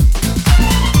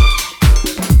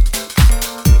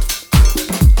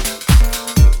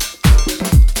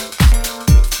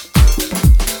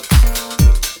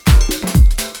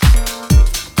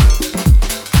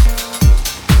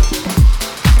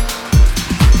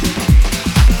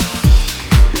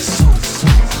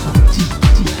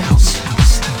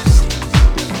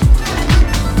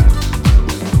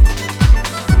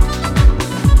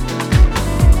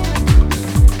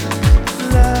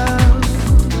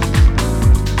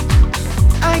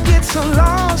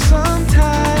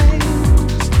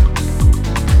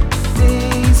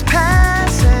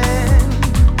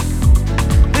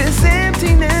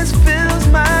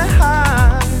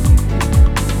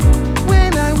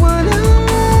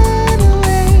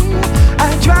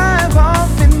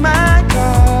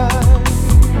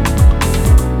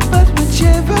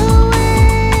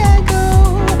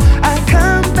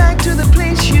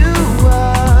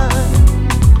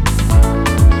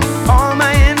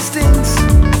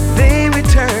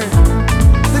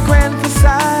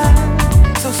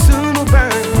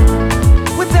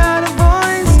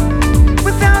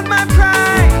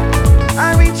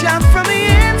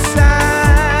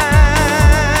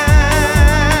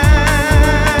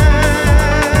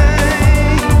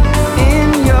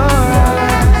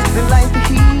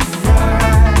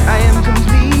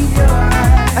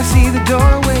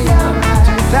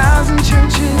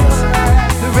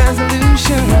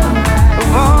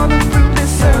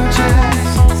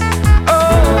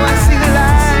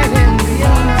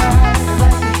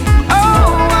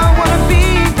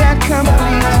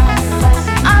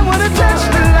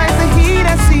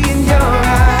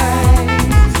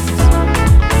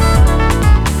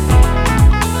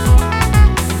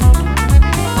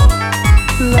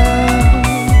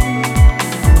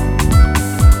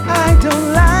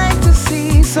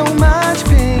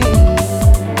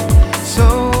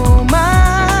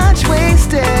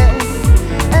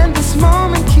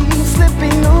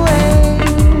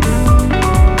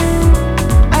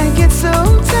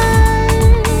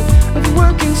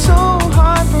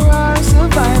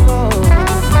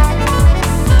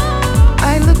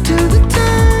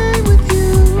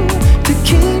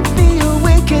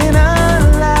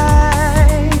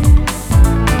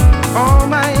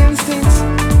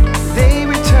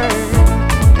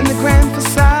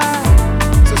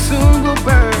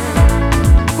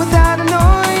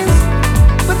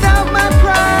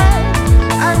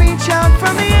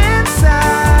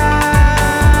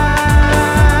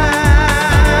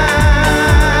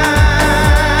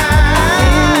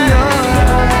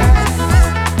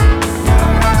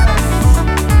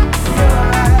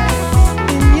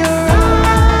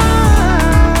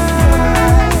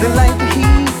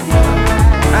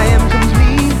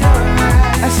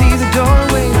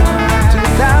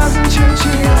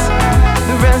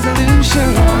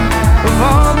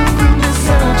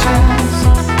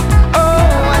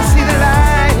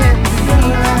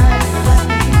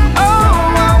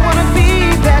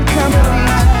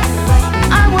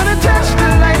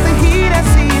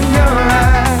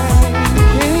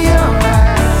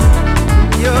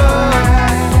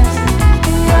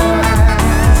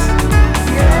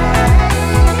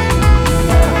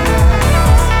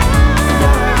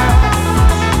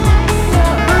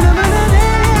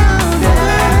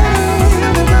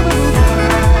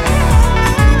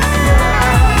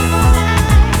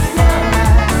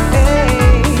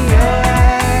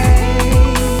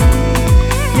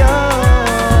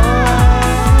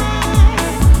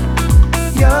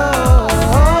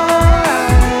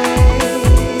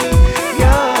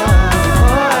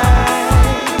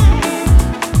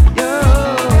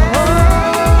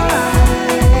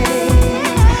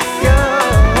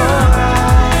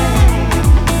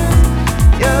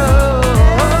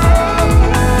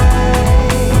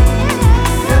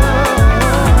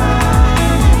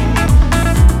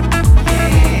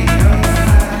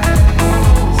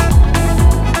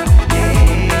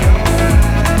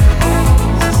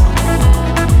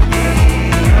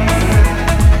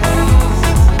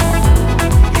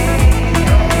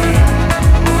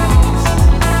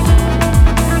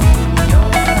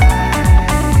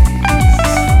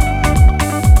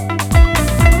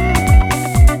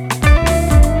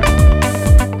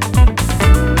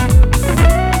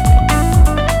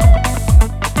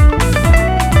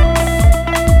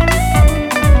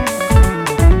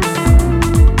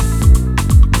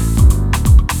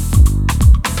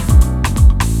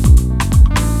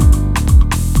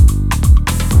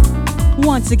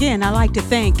 Once again, I'd like to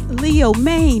thank Leo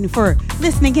Main for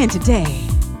listening in today.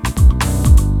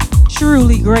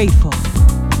 Truly grateful.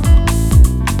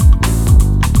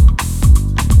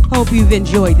 Hope you've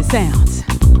enjoyed the sounds.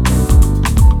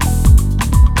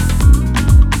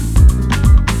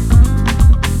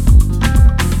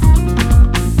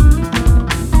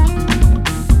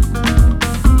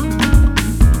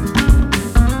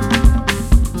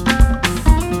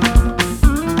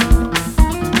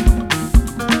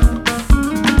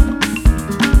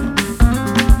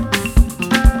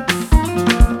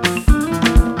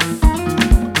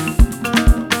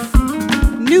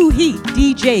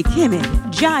 DJ Kemet,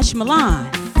 Josh Milan.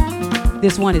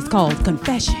 This one is called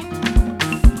Confession.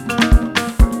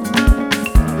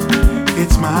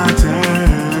 It's my turn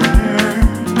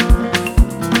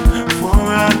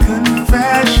for a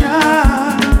confession,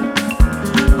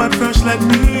 but first let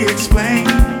me explain.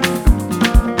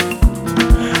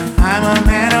 I'm a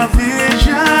man of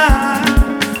vision,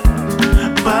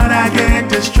 but I get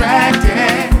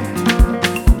distracted.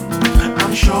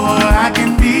 I'm sure I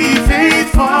can be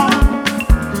faithful.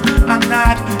 I'm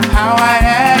not how I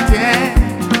acted.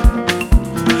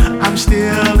 I'm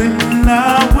still in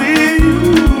love with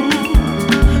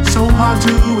you. So hard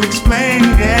to explain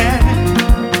it.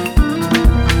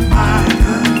 My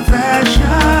confession,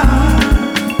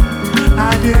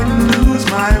 I didn't lose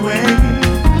my way.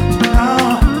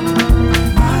 No.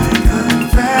 My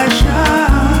confession,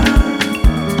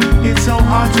 it's so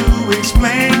hard to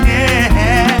explain it.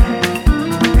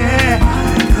 Yeah.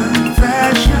 My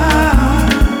confession,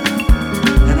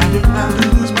 I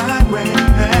lose my way.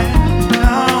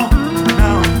 No,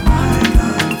 no, my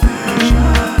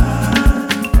confession.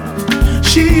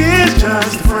 She is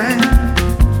just a friend.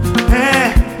 Yeah.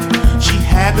 She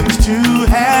happens to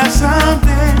have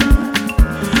something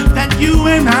that you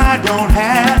and I don't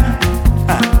have.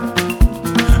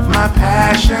 My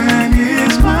passion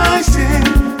is my sin.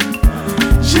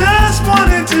 Just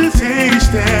wanted to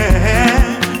taste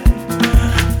it,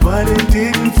 but it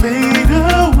didn't fade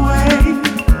away.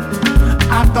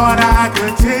 I thought I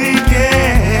could take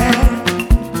it.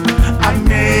 I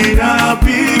made a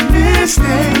big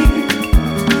mistake.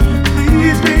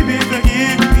 Please, baby,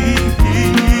 forgive me.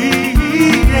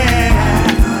 Yeah.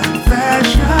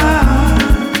 Confession,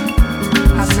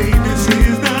 I say this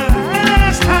is the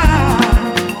last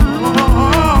time.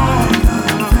 Oh,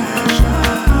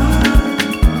 confession,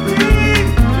 please,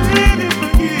 baby,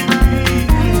 forgive me.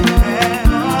 Yeah.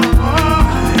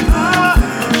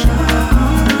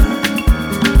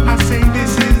 I say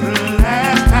this is the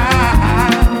last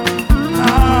time.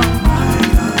 Oh, my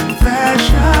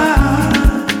confession.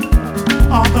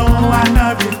 Although I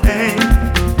love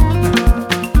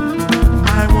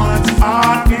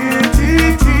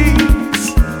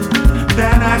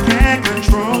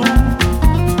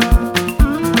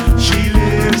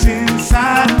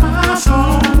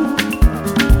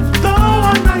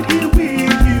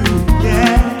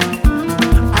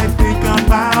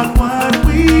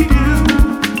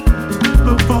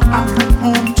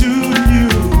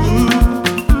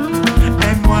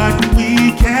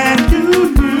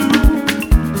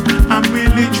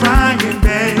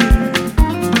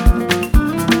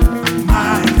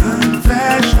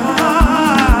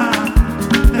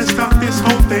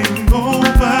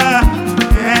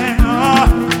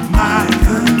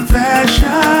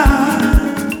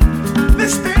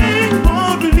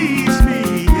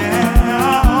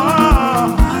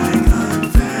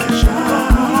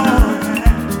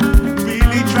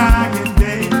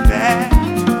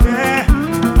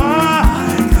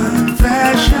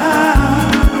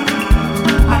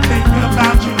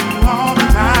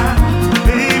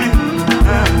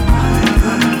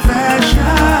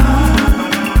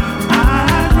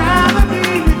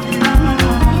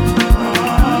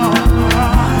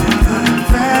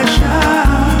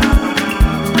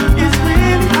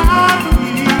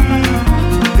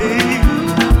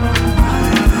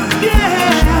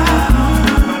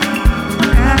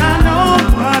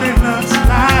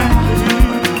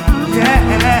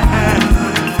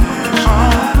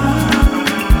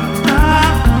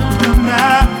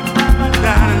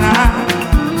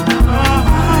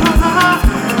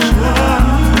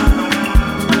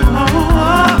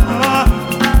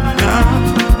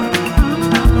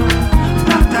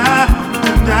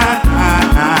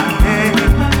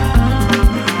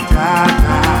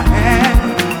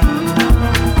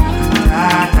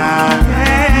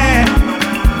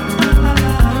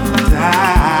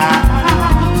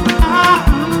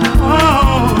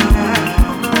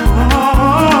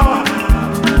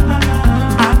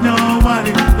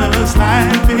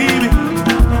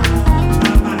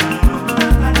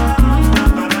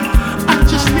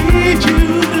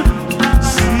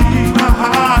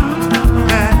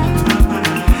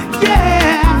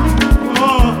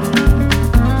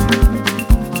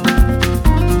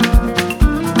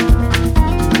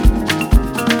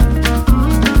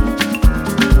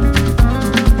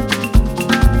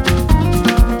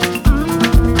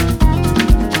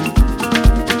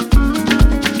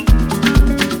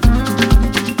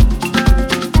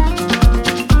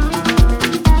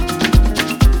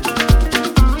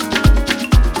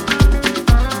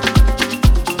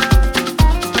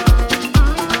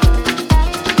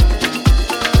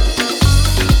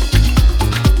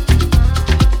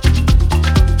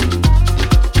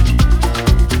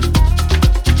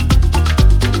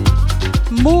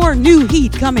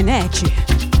coming at you.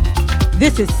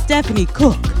 This is Stephanie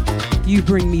Cook. You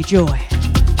bring me joy.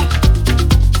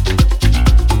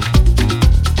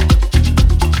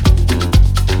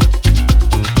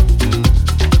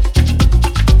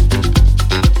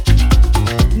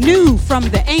 New from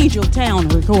the Angel Town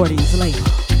Recordings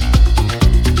label.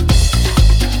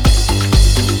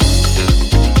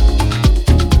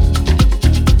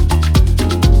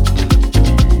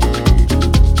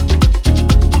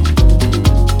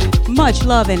 Much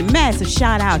love and massive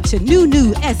shout out to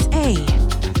New SA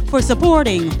for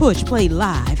supporting Push Play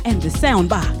Live and the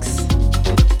Soundbox.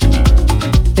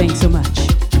 Thanks so much.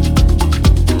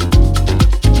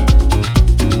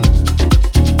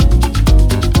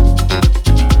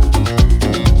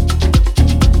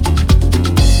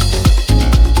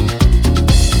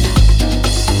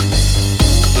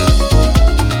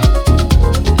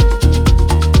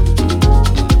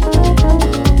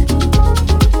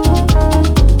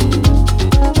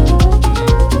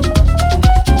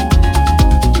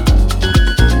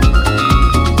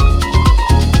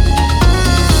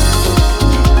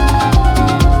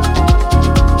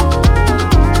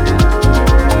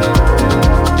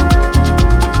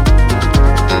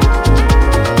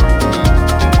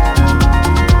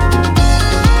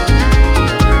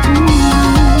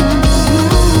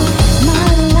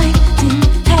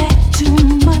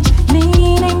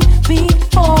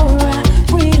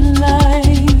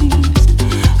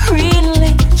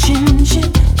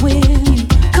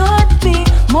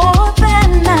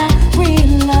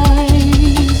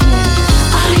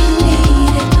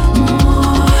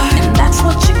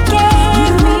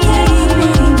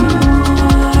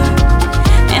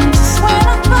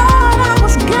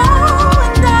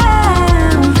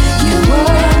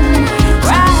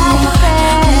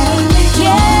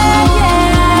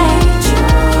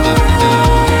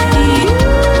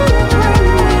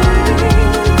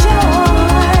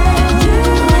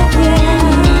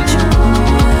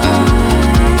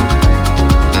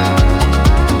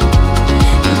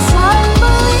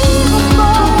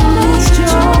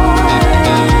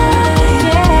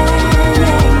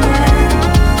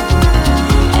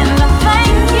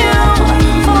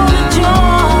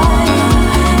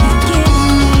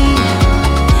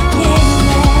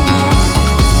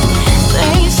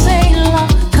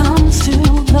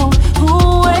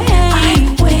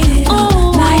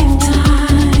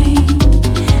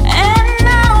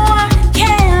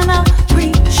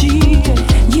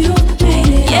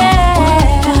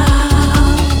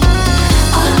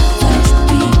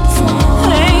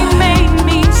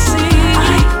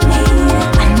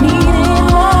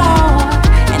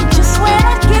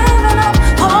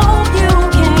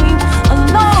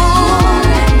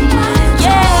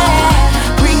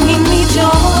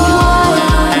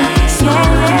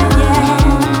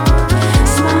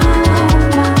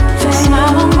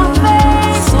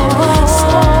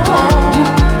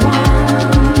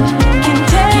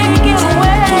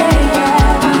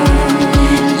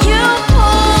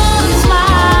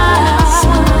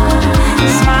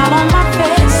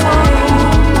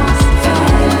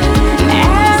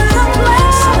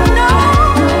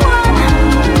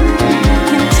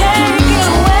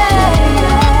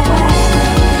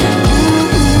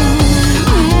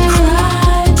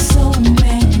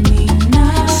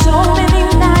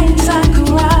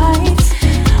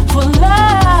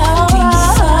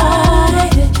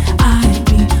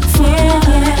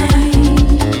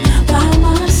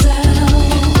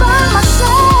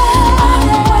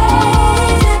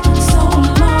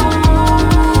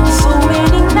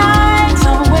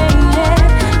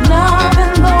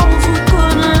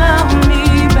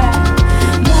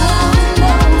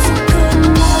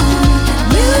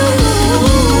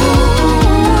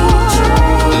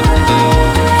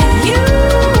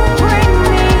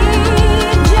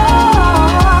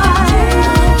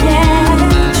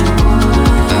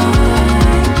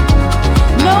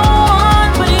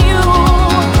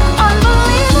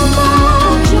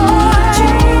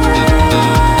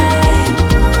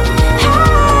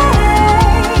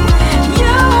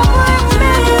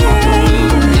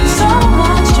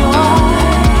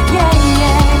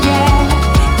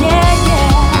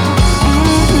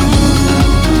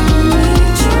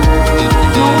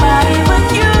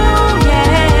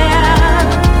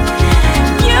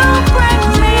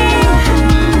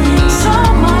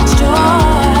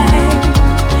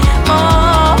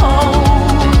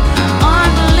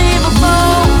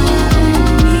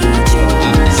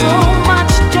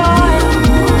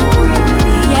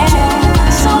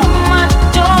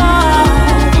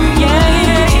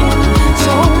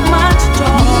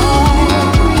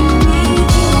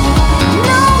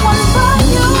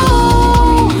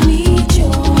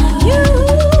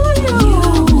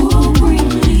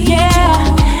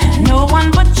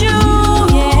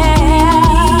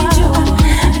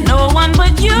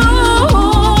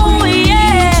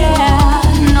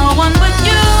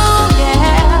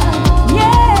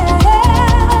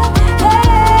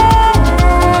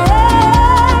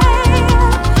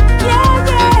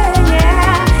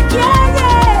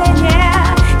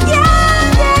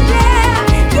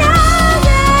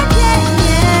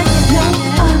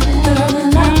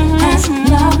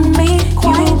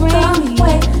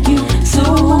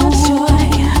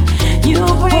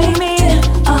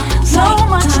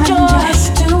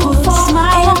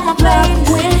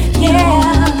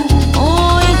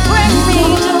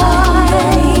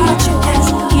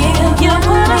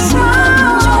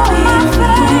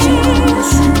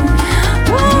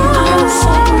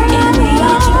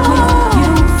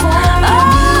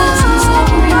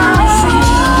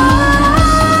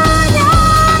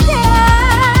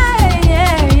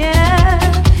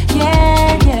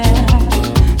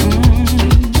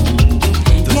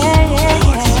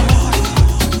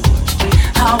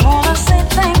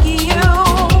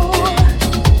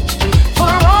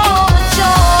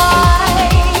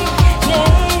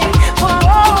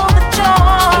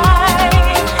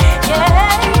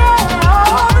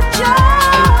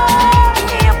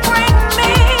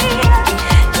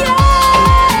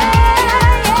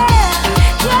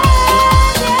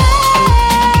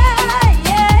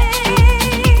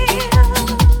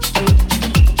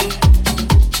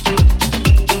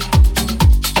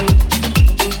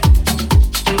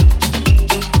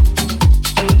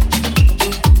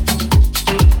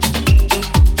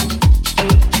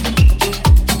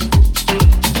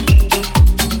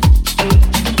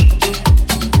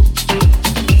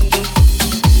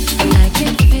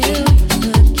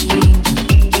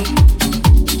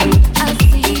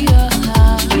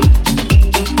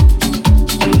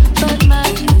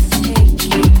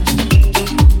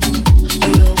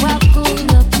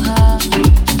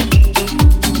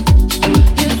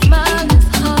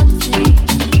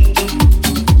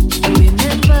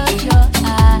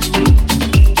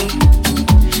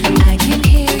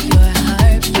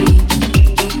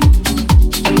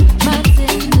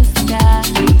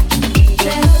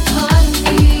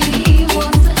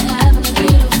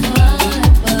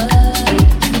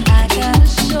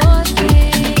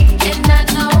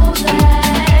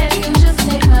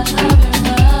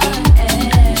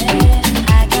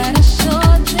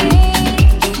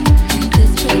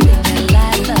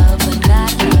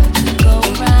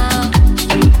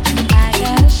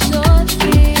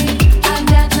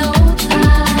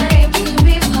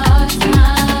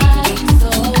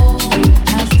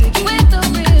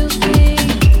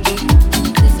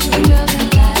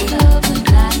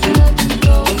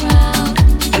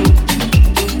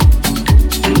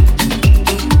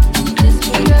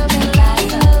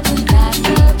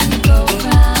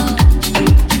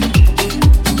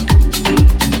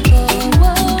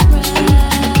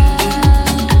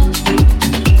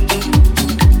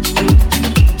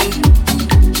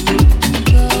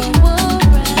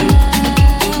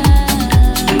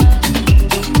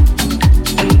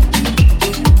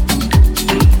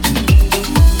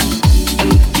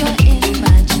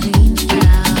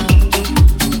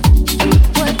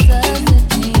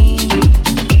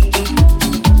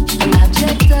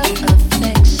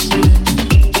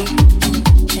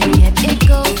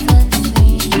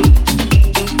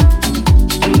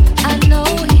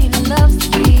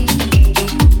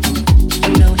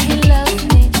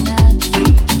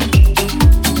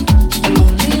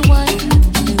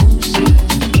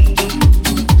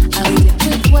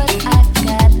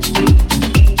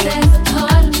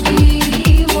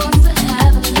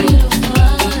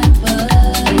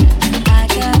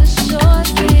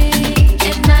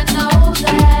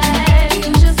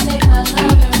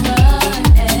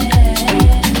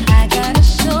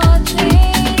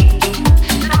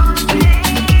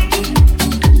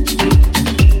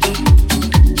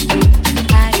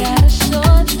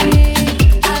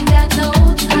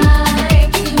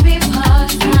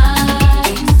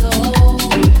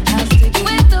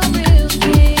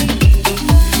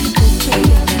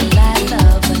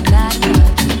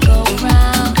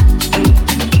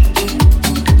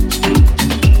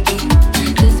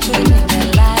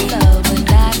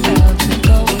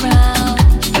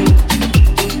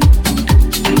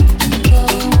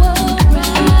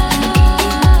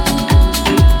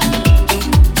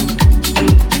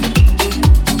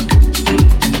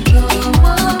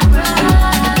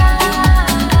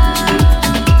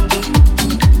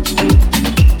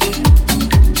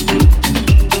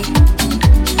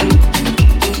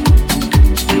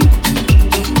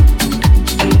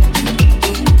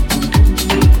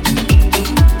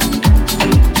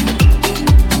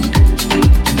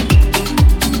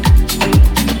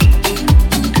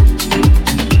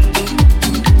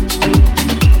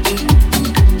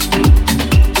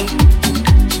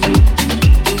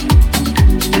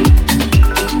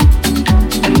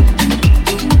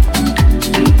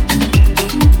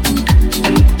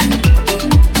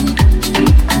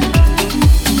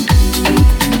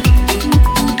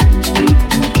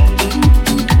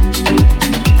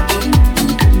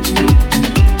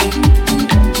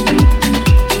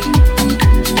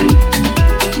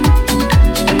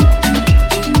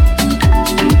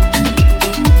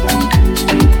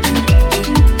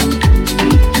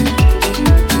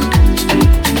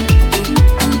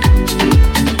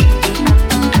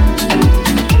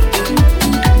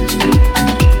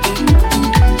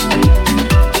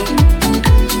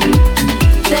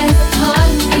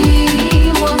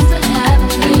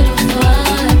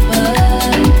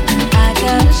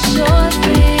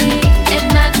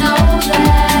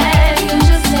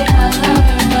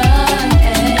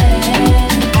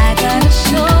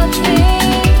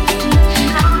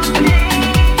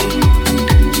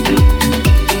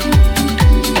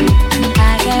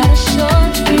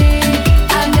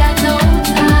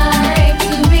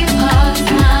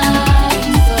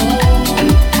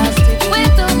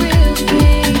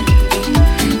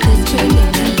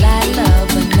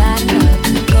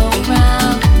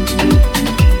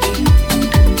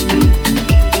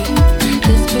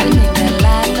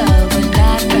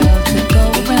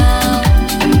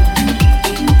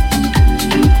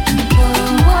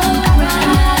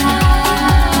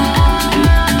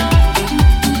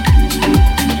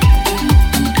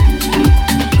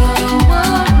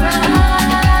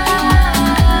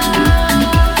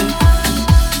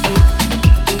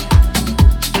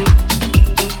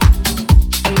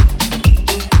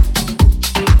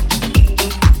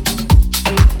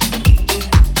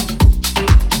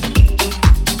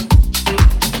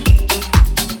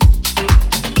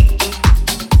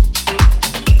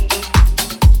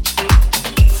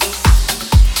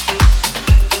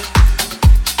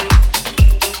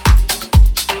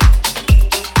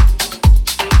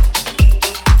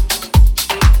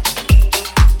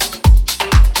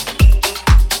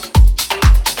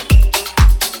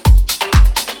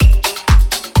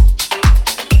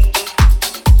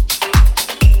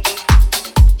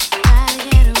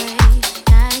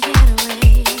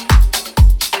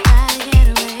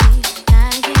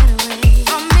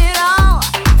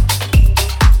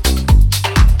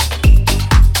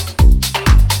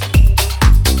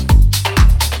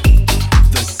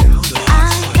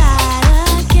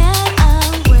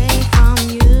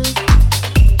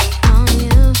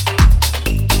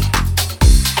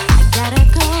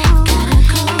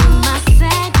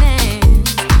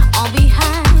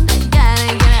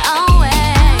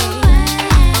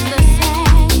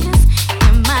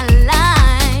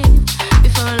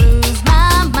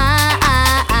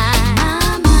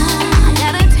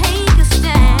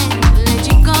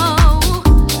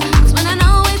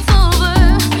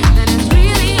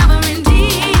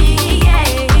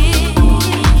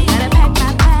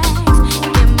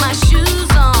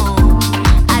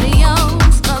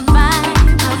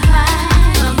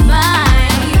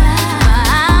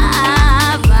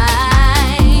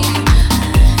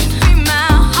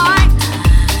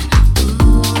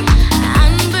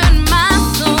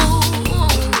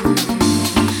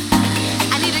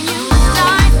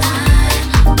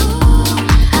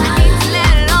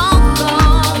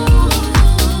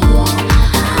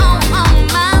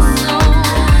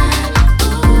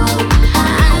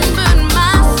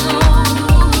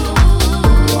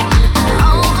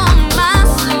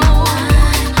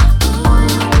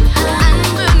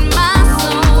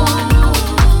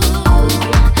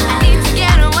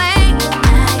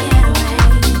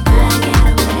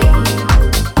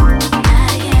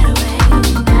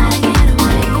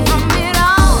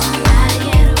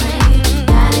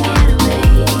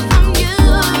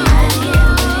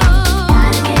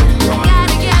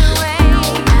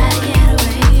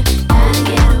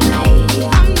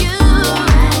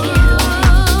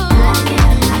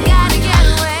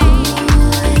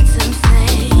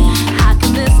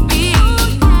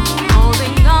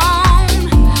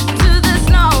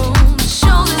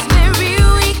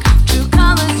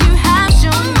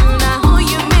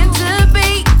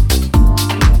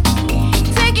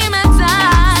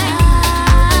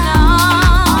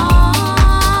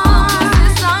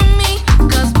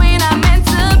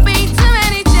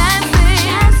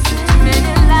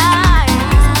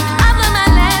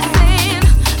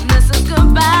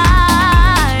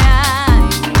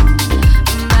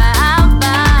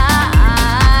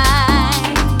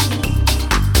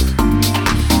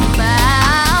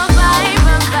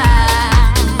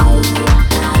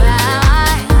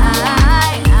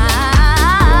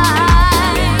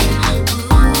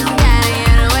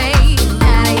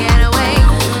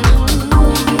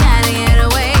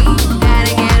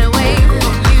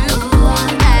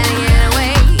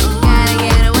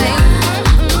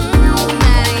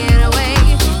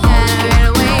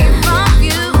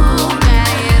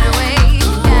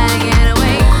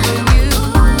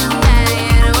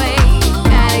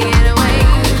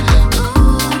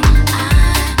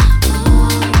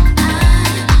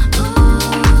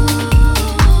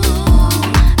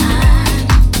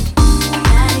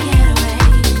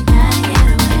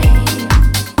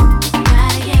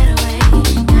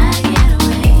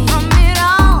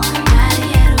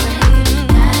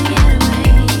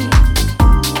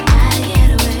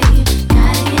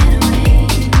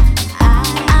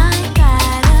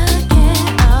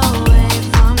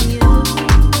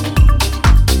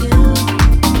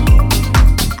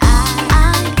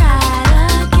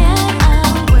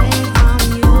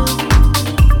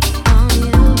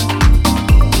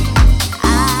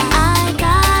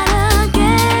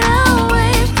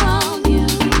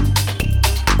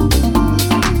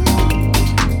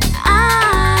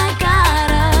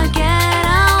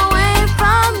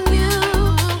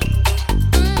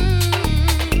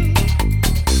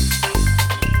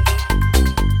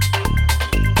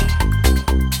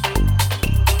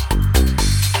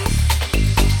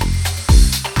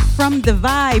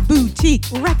 Peak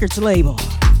Records label.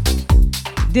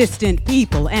 Distant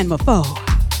People and Mafo.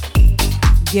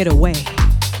 Get Away.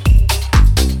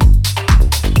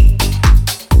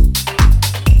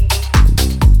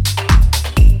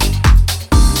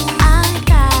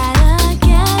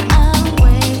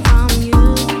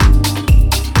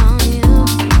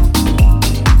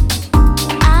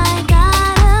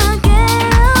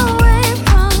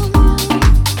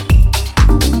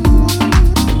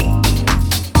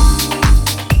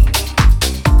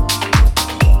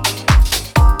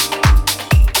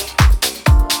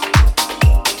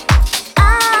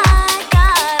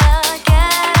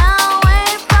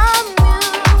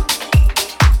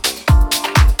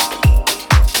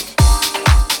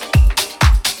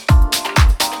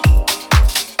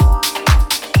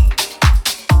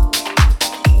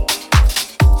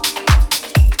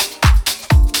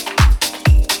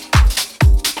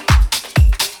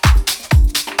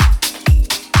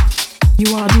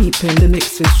 You are deep in the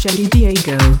mix with Shelly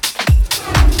Diego.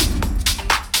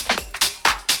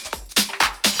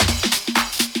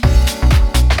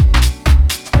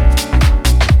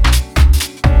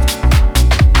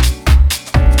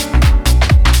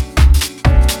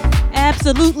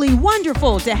 Absolutely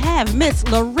wonderful to have Miss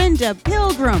Lorinda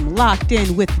Pilgrim locked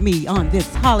in with me on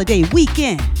this holiday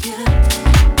weekend.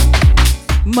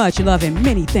 Much love and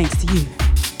many thanks to you.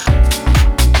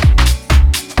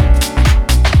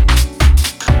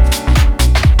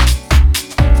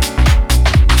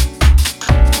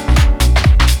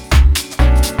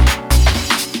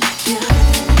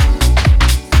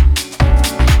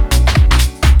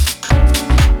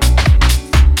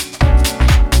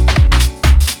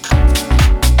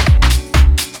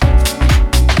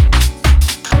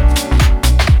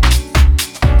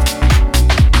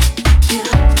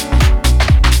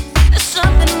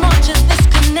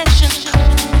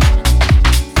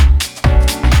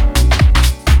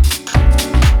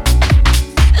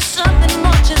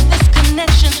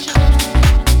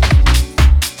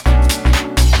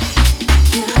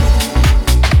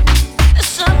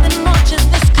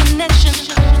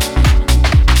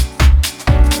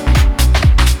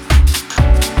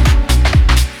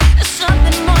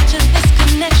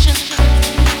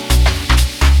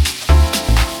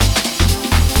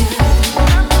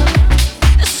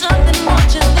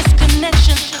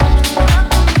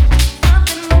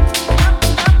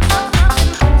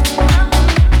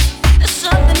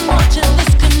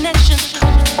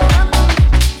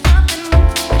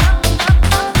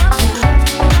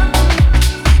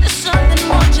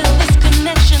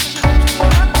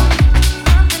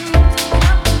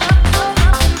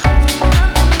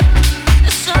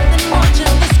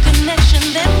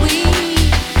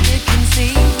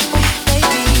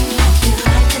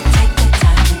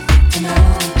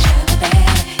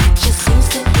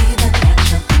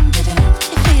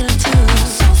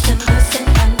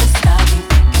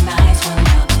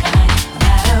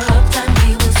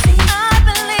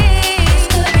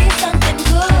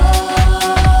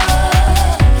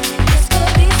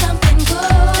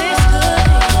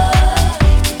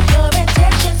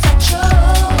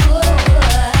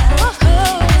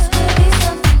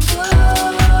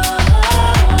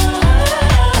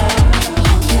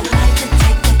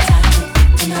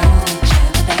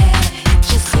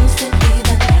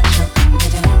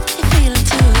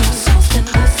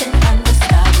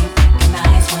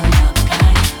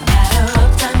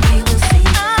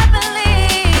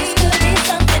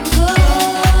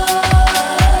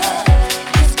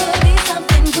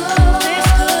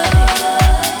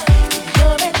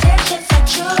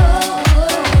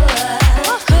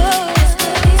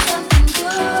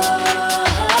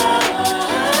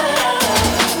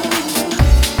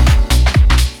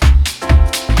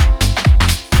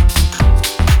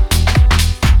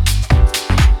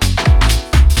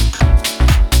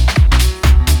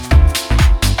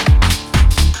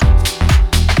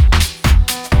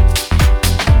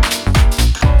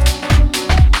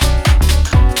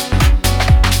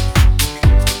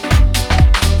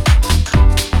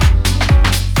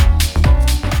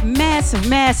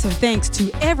 Massive thanks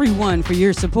to everyone for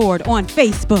your support on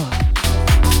Facebook.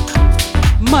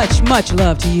 Much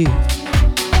love to you.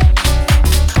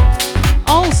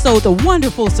 Also, the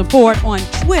wonderful support on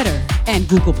Twitter and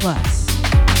Google+.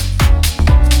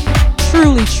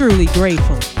 Truly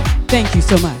grateful. Thank you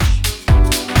so much.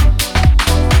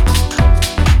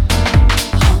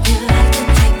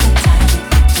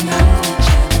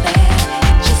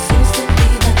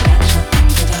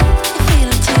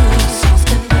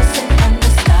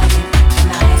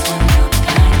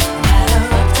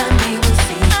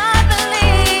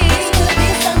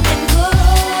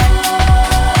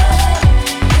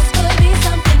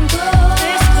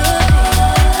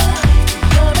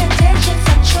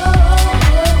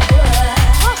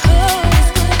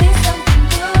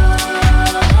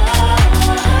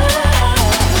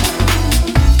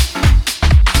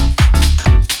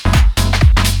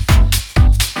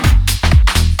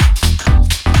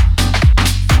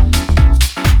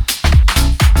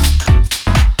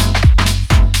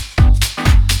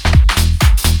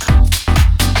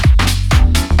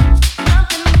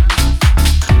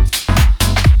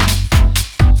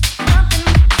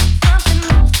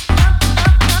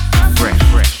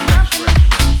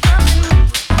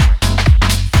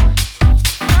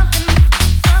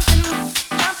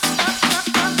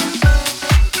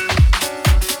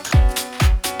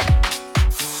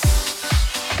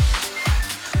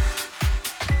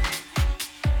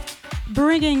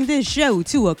 bringing this show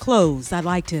to a close, I'd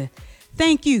like to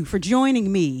thank you for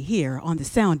joining me here on the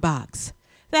Soundbox,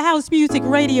 the house music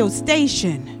radio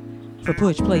station for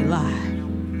Push Play Live.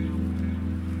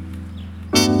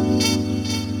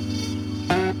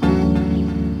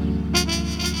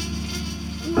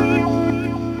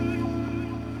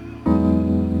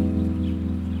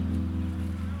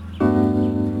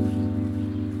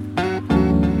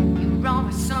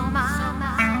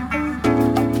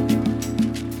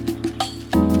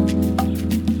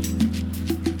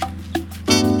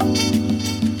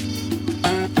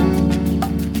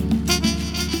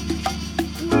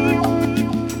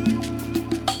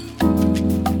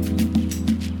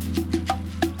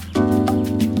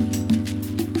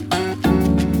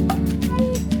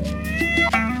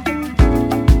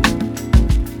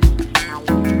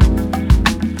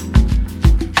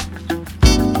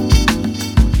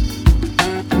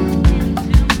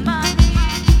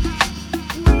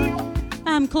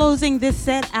 Closing this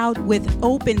set out with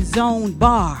Open Zone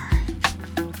Bar,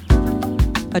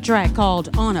 a track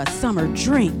called On a Summer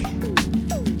Drink.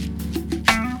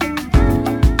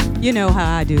 You know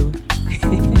how I do.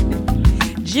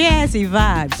 Jazzy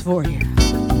vibes for you.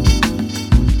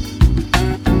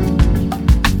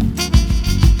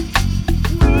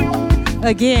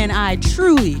 Again, I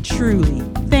truly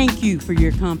thank you for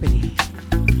your company.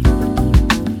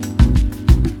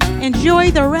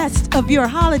 Enjoy the rest of your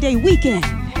holiday weekend.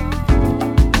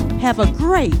 Have a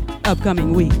great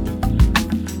upcoming week.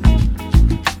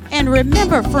 And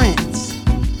remember, friends,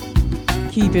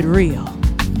 keep it real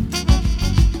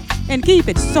and keep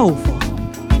it soulful.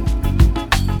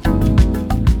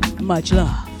 Much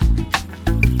love,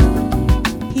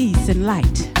 peace and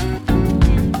light.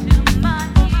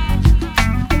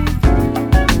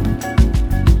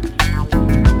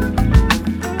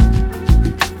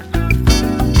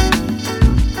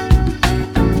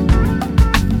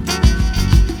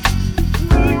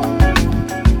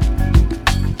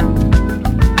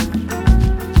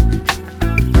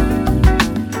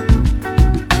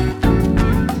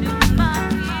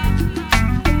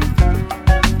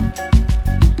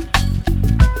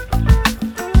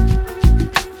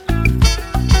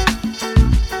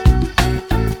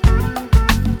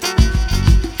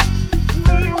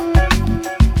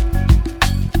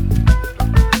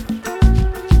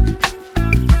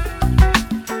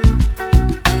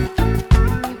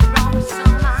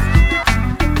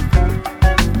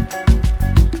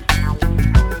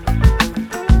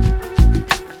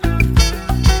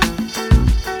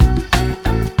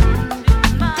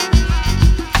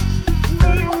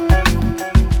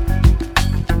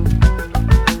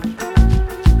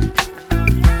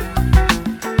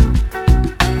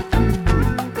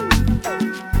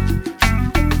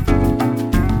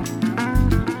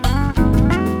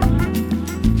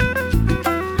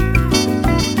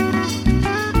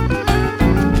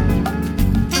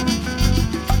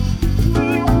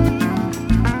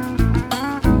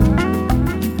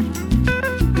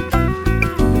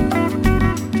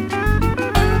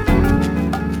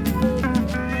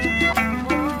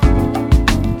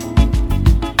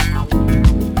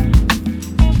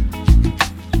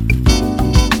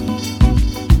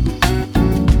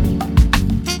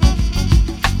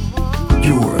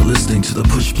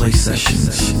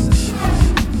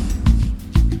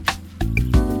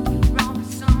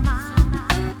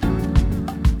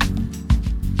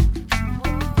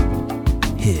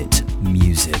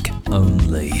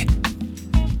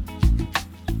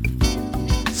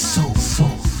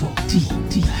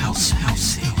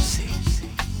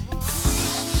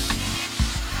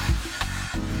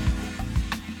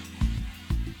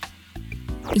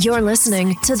 You're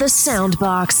listening to The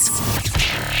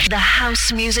Soundbox, the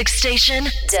house music station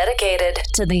dedicated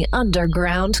to the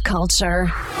underground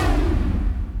culture.